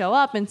fully show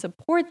up and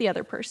support the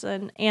other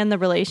person and the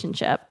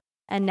relationship.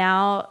 And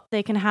now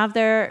they can have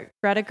their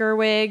Greta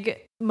Gerwig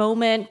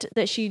moment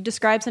that she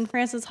describes in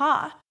Frances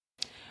Ha.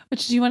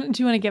 Which do you want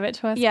to give it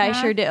to us? Yeah, Kat?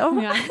 I sure do.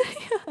 Yeah.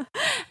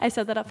 I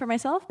set that up for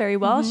myself very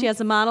well. She has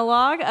a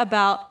monologue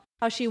about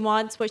how what she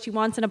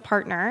wants in a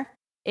partner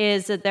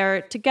is that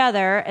they're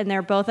together and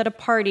they're both at a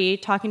party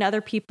talking to other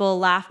people,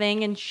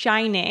 laughing and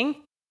shining,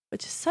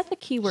 which is such a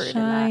key word in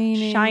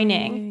that.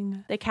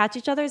 Shining. They catch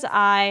each other's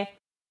eye,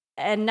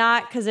 and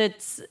not because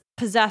it's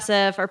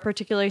possessive or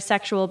particularly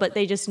sexual, but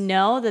they just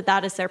know that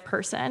that is their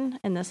person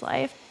in this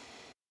life.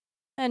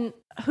 And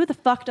who the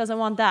fuck doesn't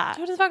want that?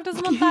 Who the fuck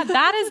doesn't want that?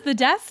 That is the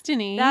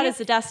destiny. That is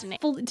the destiny.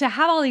 To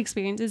have all the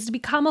experiences, to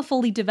become a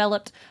fully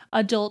developed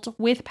adult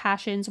with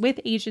passions, with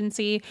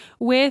agency,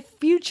 with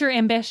future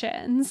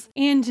ambitions,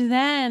 and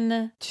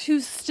then to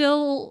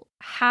still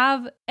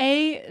have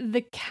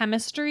the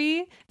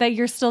chemistry that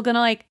you're still gonna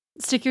like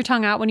stick your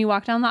tongue out when you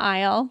walk down the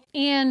aisle,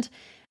 and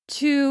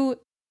to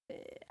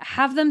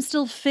have them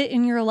still fit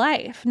in your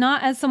life,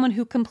 not as someone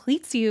who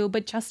completes you,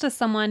 but just as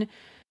someone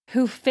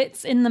who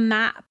fits in the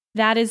map.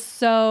 That is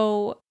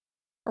so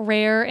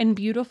rare and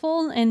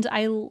beautiful. And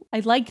I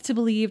like to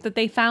believe that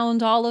they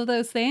found all of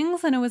those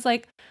things. And it was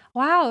like,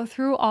 wow,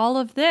 through all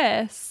of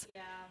this,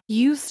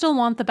 you still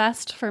want the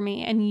best for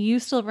me and you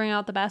still bring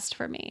out the best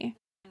for me.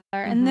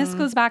 And this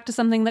goes back to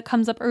something that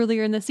comes up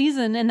earlier in the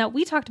season and that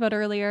we talked about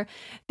earlier.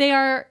 They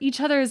are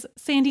each other's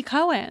Sandy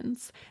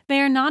Cohens.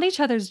 They are not each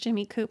other's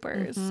Jimmy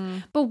Coopers.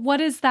 But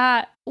what is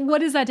that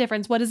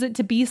difference? What is it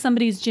to be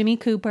somebody's Jimmy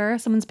Cooper,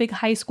 someone's big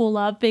high school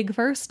love, big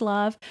first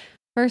love,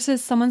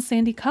 versus someone's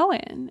Sandy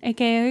Cohen,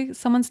 aka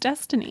someone's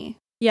destiny?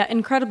 Yeah,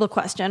 incredible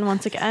question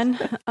once again.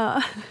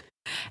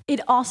 It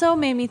also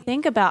made me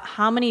think about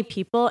how many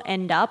people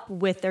end up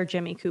with their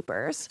Jimmy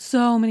Coopers.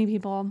 So many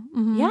people.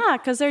 Yeah,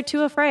 because they're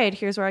too afraid.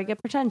 Here's where I get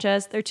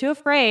pretentious. They're too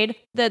afraid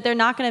that they're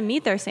not going to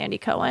meet their Sandy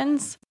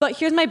Cohens. But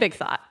here's my big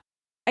thought.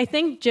 I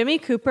think Jimmy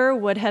Cooper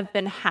would have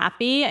been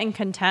happy and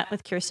content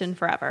with Kirsten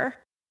forever,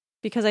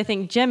 because I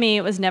think Jimmy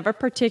was never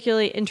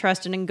particularly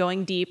interested in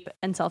going deep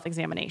and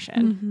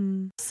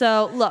self-examination.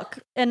 So look,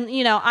 and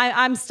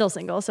I'm still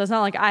single, so it's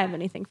not like I have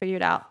anything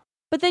figured out.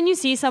 But then you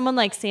see someone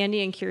like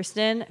Sandy and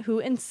Kirsten who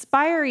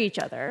inspire each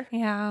other,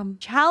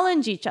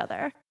 challenge each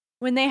other.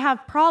 When they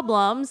have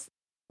problems,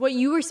 what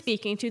you were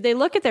speaking to, they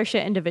look at their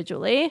shit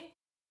individually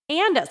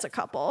and as a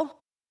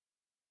couple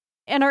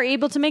and are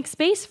able to make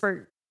space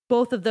for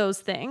both of those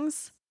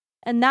things.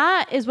 And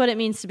that is what it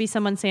means to be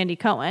someone Sandy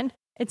Cohen.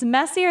 It's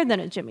messier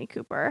than a Jimmy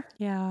Cooper.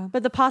 Yeah.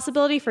 But the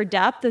possibility for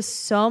depth is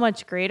so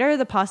much greater.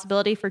 The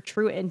possibility for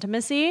true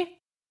intimacy.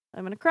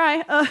 I'm going to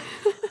cry.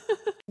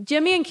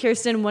 Jimmy and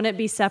Kirsten wouldn't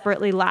be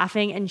separately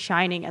laughing and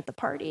shining at the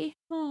party.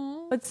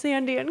 Aww. But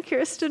Sandy and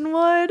Kirsten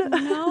would.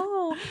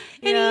 No.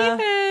 And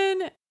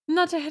even,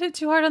 not to hit it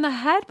too hard on the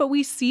head, but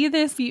we see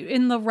this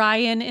in the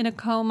Ryan in a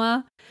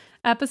coma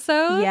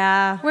episode.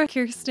 Yeah. Where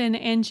Kirsten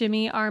and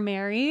Jimmy are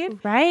married.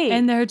 Right.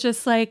 And they're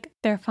just like,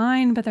 they're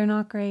fine, but they're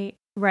not great.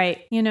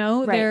 Right.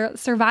 They're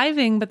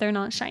surviving, but they're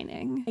not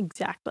shining.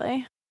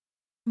 Exactly.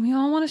 We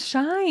all want to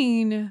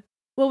shine.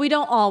 Well, we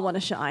don't all want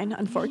to shine,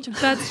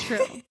 unfortunately. That's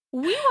true.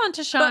 We want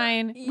to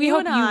shine. We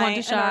hope you want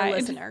to shine. And our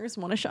listeners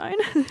want to shine.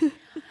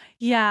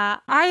 Yeah,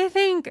 I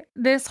think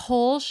this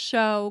whole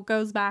show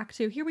goes back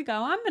to, here we go,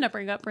 I'm going to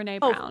bring up Brene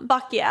Brown. Oh,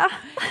 fuck yeah.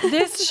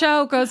 This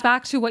show goes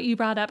back to what you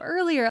brought up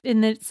earlier,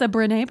 and it's a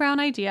Brene Brown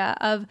idea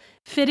of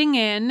fitting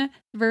in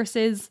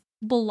versus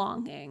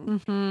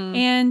belonging.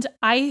 And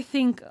I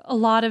think a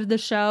lot of the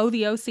show,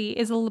 The OC,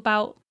 is all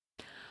about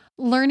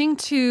learning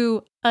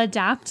to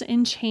adapt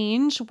and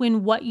change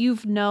when what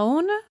you've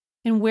known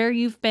and where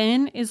you've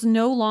been is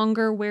no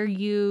longer where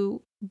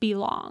you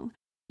belong.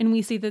 And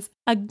we see this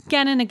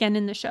again and again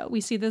in the show. We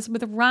see this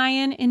with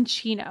Ryan and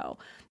Chino,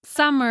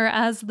 Summer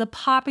as the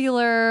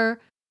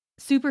popular,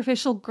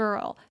 superficial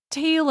girl,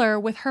 Taylor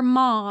with her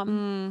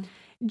mom,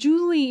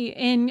 Julie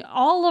in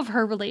all of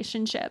her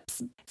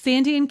relationships,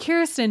 Sandy and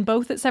Kirsten,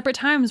 both at separate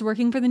times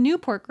working for the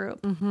Newport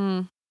Group.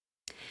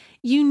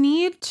 You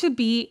need to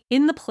be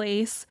in the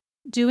place,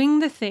 doing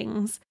the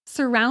things,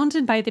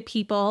 surrounded by the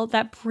people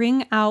that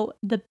bring out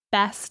the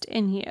best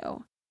in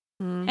you.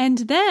 And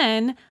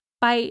then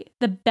by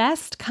the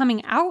best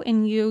coming out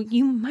in you,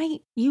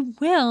 you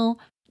will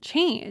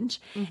change.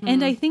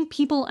 And I think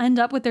people end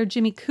up with their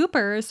Jimmy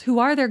Coopers who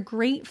are their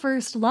great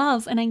first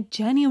loves. And I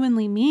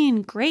genuinely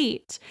mean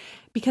great,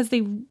 because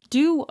they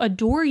do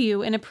adore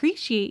you and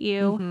appreciate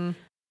you.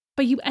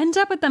 But you end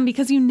up with them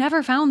because you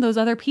never found those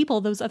other people,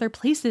 those other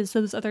places,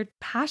 those other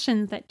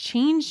passions that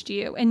changed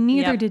you. And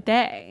neither did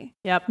they.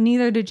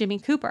 Neither did Jimmy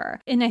Cooper.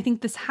 And I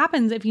think this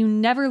happens if you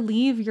never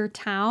leave your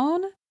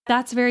town.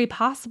 That's very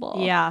possible.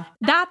 Yeah.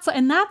 That's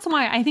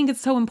why I think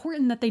it's so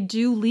important that they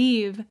do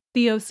leave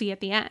the OC at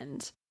the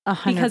end.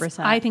 100%. Because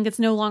I think it's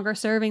no longer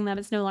serving them.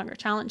 It's no longer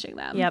challenging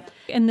them.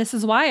 And this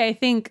is why I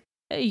think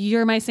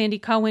You're My Sandy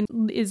Cohen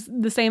is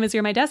the same as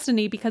You're My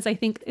Destiny, because I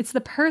think it's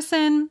the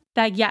person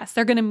that, yes,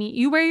 they're going to meet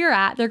you where you're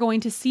at. They're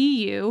going to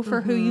see you for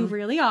who you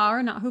really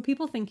are, not who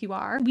people think you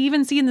are. We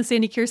even see in the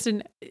Sandy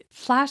Kirsten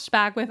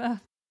flashback with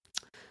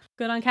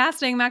Good on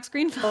casting, Max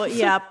Greenfield. Oh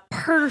yeah,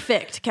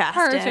 perfect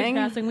casting. Perfect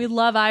casting. We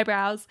love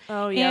eyebrows.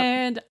 Oh yeah.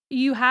 And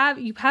you have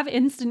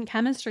instant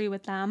chemistry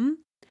with them,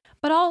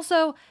 but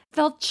also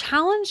they'll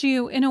challenge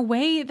you in a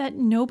way that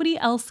nobody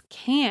else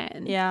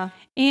can. Yeah.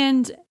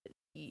 And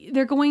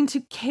they're going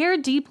to care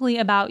deeply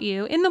about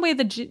you in the way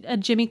that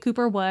Jimmy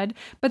Cooper would,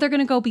 but they're going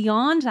to go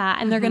beyond that,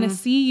 and they're going to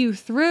see you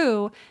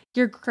through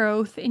your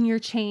growth and your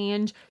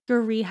change,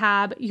 your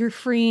rehab, your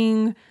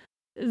freeing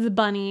the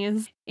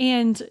bunnies,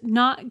 and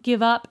not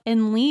give up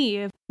and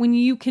leave when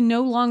you can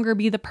no longer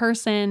be the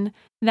person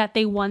that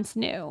they once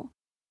knew,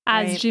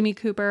 as Right. Jimmy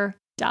Cooper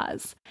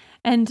does.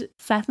 And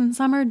Seth and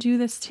Summer do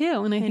this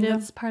too, and I think do.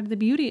 that's part of the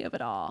beauty of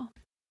it all.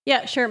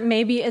 Yeah, sure.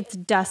 Maybe it's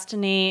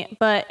destiny,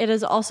 but it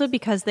is also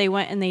because they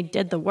went and they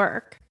did the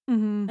work.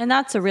 Mm-hmm. And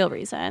that's the real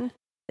reason.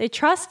 They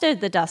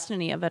trusted the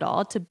destiny of it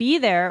all to be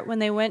there when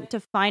they went to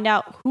find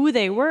out who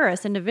they were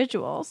as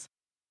individuals.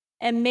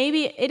 And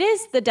maybe it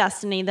is the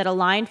destiny that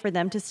aligned for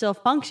them to still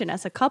function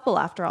as a couple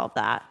after all of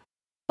that.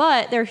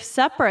 But their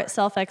separate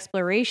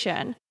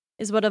self-exploration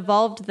is what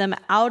evolved them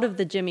out of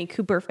the Jimmy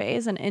Cooper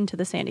phase and into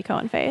the Sandy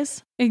Cohen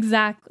phase.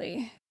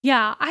 Exactly.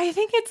 Yeah, I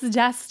think it's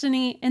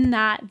destiny in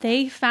that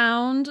they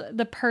found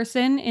the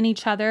person in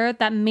each other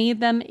that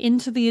made them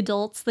into the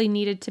adults they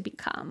needed to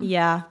become.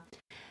 Yeah.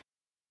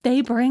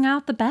 They bring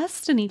out the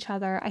best in each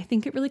other. I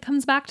think it really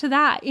comes back to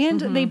that. And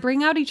they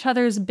bring out each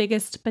other's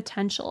biggest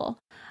potential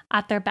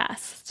at their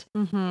best.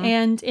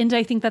 And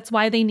I think that's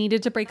why they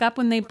needed to break up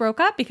when they broke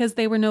up, because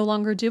they were no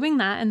longer doing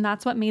that. And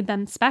that's what made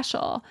them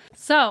special.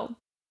 So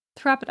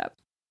to wrap it up,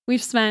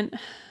 we've spent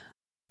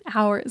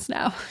hours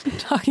now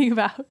talking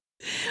about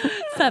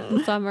Seth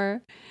and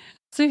Summer.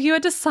 So if you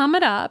had to sum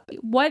it up,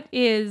 what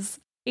is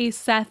a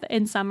Seth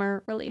and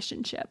Summer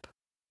relationship?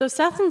 So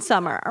Seth and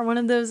Summer are one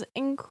of those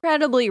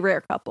incredibly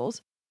rare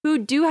couples who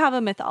do have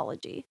a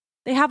mythology.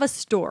 They have a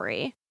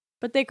story,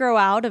 but they grow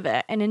out of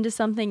it and into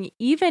something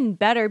even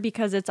better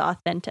because it's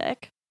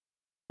authentic.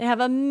 They have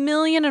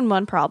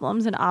 1,000,001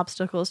 problems and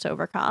obstacles to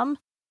overcome.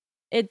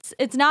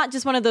 It's not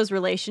just one of those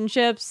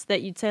relationships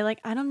that you'd say, like,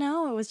 I don't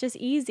know, it was just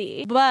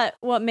easy. But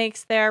what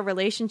makes their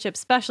relationship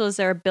special is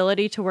their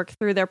ability to work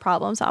through their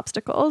problems,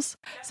 obstacles.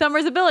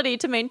 Summer's ability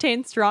to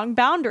maintain strong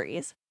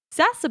boundaries.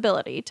 Seth's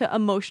ability to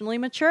emotionally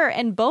mature,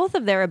 and both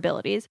of their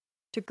abilities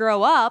to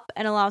grow up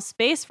and allow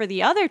space for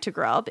the other to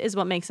grow up is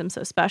what makes them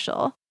so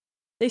special.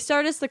 They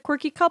start as the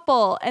quirky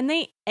couple and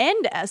they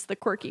end as the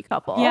quirky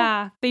couple.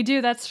 Yeah, they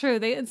do. That's true.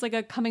 It's like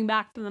a coming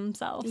back to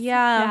themselves.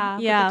 Yeah.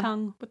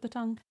 With the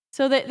tongue.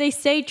 So that they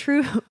stay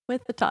true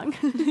with the tongue.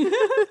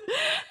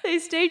 They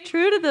stay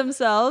true to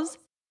themselves,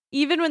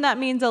 even when that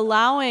means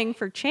allowing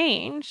for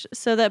change,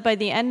 so that by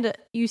the end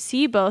you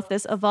see both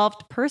this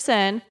evolved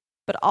person,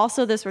 but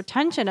also this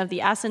retention of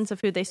the essence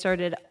of who they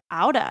started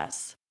out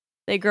as.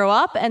 They grow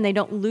up and they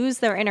don't lose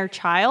their inner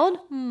child,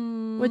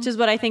 which is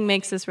what I think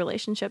makes this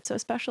relationship so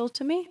special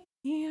to me.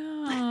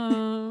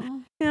 Yeah.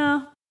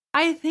 Yeah.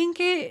 I think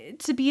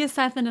to be a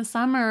Seth and a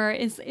Summer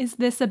is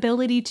this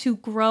ability to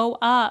grow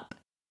up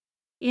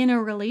in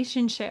a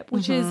relationship,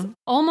 which is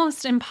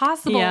almost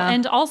impossible. Yeah.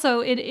 And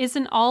also, it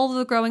isn't all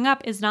the growing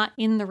up is not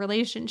in the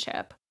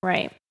relationship.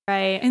 Right.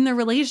 Right. In the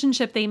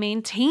relationship they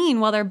maintain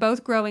while they're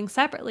both growing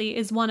separately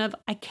is one of,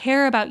 I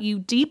care about you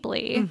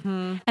deeply,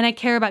 and I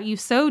care about you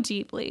so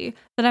deeply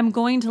that I'm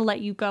going to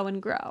let you go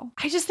and grow.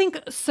 I just think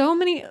so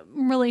many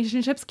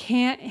relationships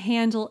can't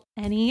handle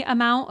any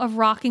amount of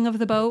rocking of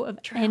the boat, of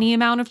any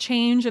amount of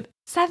change.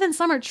 Seth and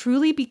Summer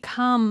truly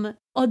become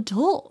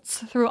adults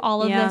through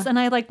all of this. And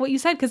I like what you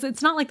said, because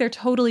it's not like they're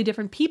totally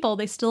different people.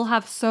 They still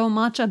have so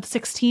much of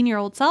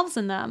 16-year-old selves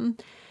in them.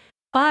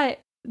 But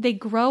they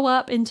grow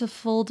up into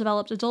full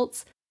developed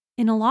adults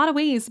in a lot of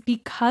ways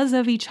because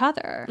of each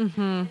other.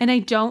 And I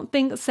don't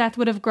think Seth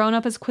would have grown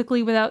up as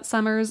quickly without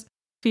Summer's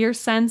fierce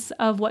sense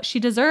of what she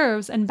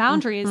deserves and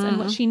boundaries and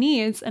what she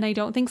needs. And I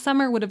don't think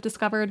Summer would have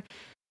discovered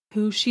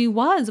who she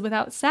was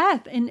without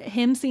Seth and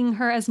him seeing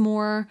her as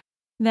more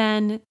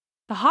than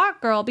the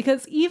hot girl.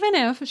 Because even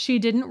if she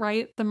didn't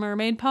write the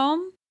mermaid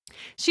poem,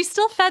 she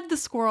still fed the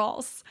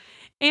squirrels.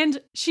 And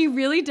she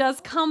really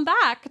does come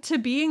back to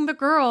being the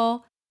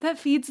girl that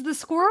feeds the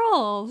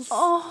squirrels.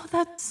 Oh,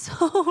 that's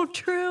so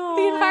true.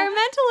 The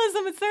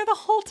environmentalism, it's there the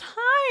whole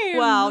time.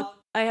 Wow.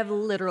 I have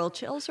literal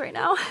chills right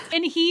now.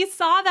 And he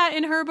saw that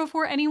in her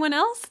before anyone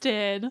else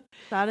did.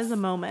 That is a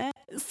moment.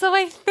 So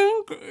I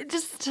think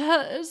just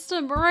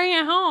to bring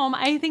it home,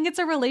 I think it's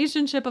a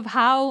relationship of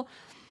how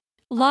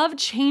love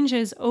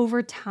changes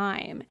over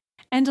time.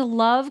 And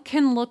love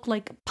can look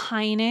like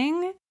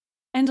pining,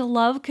 and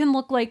love can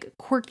look like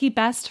quirky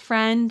best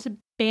friend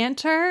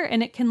banter,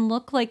 and it can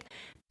look like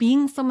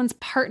being someone's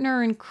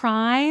partner in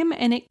crime,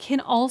 and it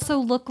can also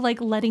look like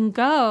letting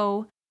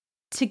go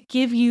to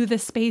give you the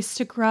space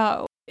to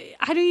grow.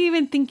 I don't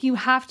even think you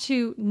have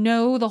to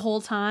know the whole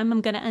time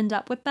I'm going to end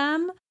up with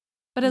them,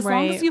 but as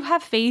long as you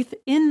have faith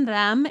in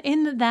them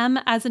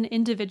as an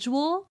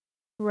individual,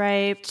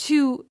 Right.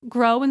 to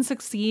grow and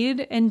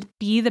succeed and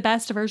be the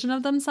best version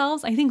of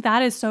themselves. I think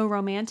that is so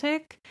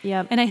romantic.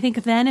 Yep. And I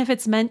think then if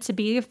it's meant to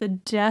be, if the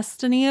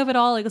destiny of it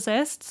all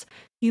exists,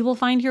 you will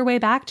find your way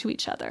back to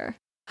each other.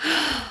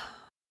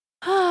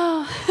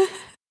 Wow.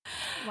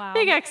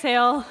 Big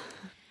exhale.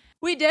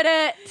 We did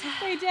it.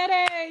 We did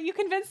it. You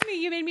convinced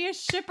me. You made me a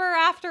shipper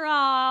after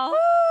all.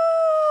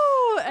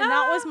 Woo! And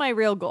that was my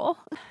real goal.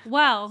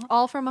 Well,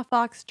 All from a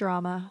Fox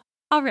drama.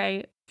 all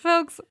right,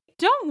 folks,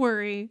 don't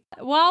worry.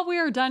 While we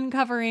are done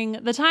covering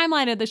the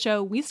timeline of the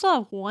show, we still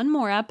have one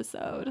more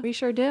episode. We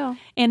sure do.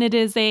 And it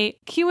is a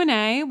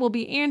Q&A. We'll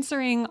be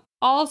answering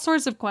all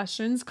sorts of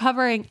questions,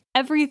 covering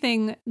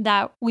everything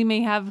that we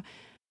may have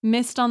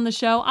missed on the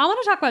show. I want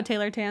to talk about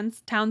Taylor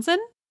Townsend.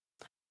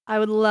 I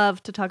would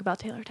love to talk about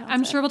Taylor Townsend.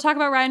 I'm sure we'll talk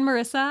about Ryan and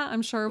Marissa.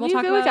 I'm sure we'll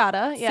talk about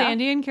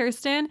Sandy and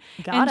Kirsten.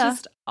 And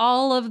just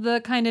all of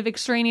the kind of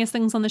extraneous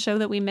things on the show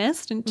that we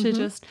missed, and to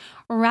just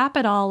wrap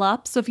it all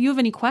up. So if you have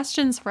any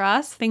questions for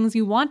us, things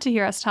you want to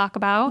hear us talk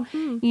about,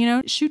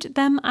 shoot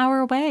them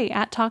our way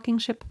at Talking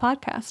Ship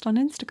Podcast on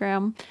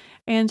Instagram,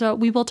 and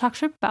we will talk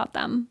ship about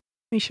them.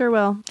 We sure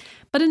will.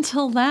 But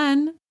until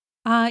then,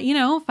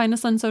 find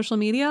us on social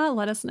media.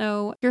 Let us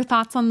know your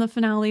thoughts on the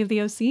finale of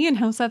the OC and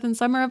how Seth and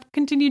Summer have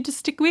continued to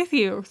stick with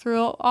you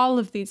through all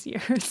of these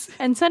years.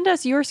 And send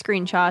us your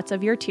screenshots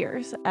of your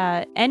tears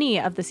at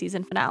any of the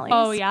season finales.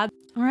 Oh, yeah.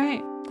 All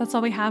right. That's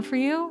all we have for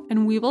you.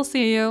 And we will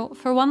see you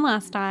for one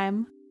last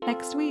time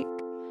next week.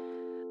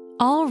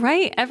 All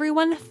right,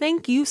 everyone.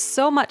 Thank you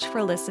so much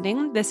for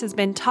listening. This has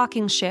been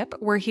Talking Ship.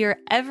 We're here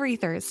every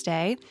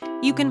Thursday.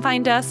 You can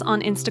find us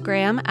on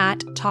Instagram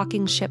at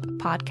Talking Ship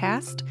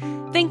Podcast.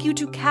 Thank you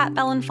to Kat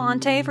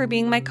Belinfante for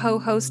being my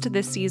co-host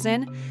this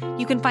season.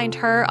 You can find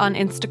her on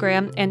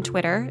Instagram and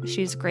Twitter.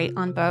 She's great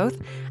on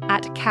both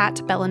at Kat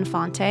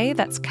Belinfante.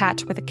 That's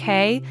Kat with a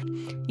K.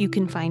 You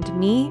can find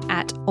me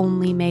at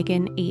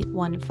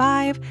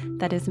OnlyMegan815.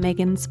 That is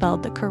Megan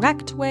spelled the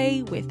correct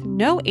way with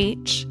no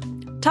H.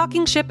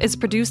 Talking Ship is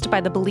produced by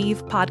the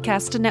Believe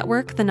Podcast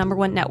Network, the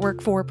 #1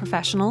 network for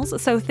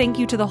professionals. So thank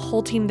you to the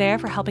whole team there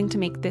for helping to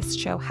make this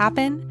show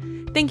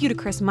happen. Thank you to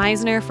Chris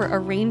Meisner for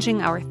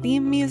arranging our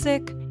theme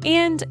music.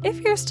 And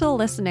if you're still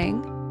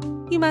listening,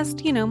 you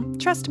must,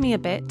 trust me a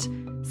bit.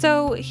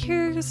 So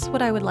here's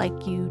what I would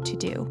like you to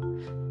do.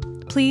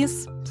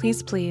 Please,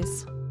 please,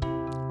 please,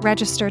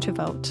 register to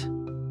vote.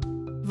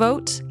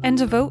 Vote, and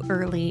to vote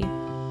early.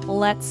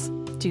 Let's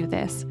do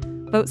this.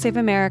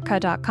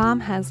 VoteSaveAmerica.com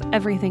has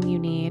everything you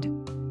need.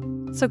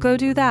 So go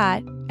do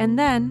that, and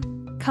then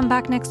come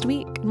back next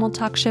week, and we'll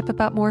talk ship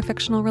about more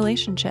fictional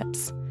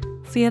relationships.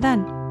 See you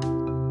then.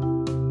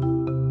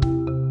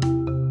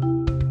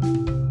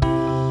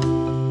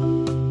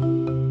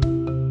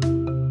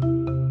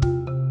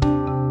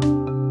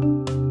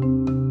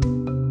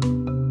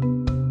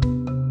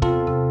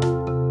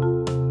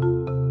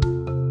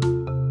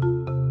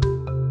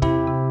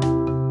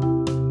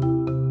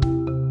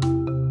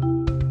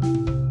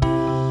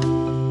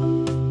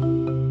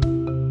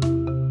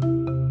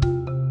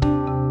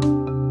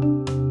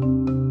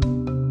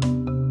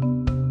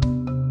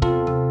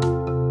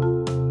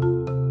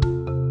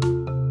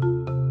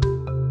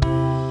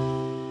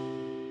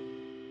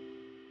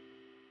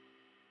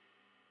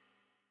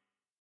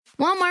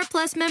 Walmart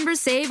Plus members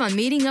save on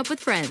meeting up with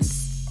friends.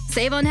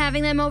 Save on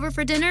having them over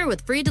for dinner with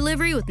free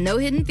delivery with no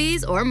hidden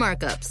fees or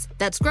markups.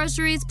 That's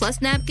groceries,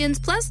 plus napkins,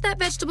 plus that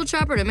vegetable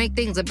chopper to make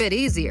things a bit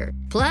easier.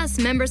 Plus,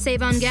 members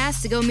save on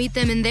gas to go meet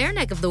them in their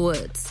neck of the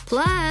woods.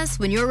 Plus,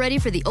 when you're ready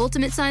for the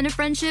ultimate sign of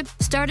friendship,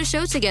 start a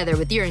show together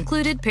with your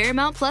included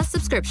Paramount Plus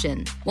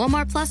subscription.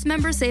 Walmart Plus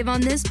members save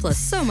on this plus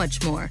so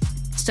much more.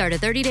 Start a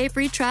 30-day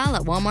free trial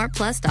at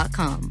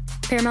walmartplus.com.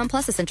 Paramount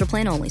Plus Essential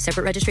Plan only.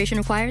 Separate registration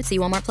required. See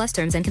Walmart Plus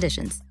terms and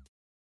conditions.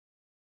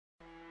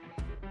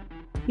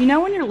 You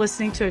know when you're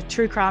listening to a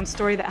true crime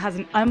story that has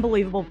an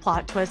unbelievable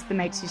plot twist that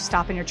makes you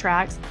stop in your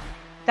tracks?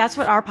 That's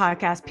what our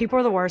podcast, People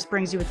Are the Worst,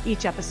 brings you with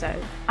each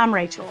episode. I'm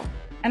Rachel.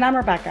 And I'm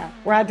Rebecca.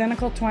 We're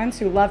identical twins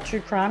who love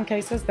true crime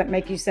cases that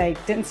make you say,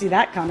 didn't see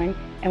that coming,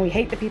 and we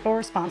hate the people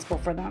responsible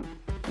for them.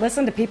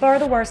 Listen to People Are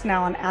the Worst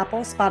now on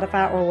Apple,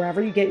 Spotify, or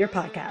wherever you get your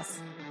podcasts.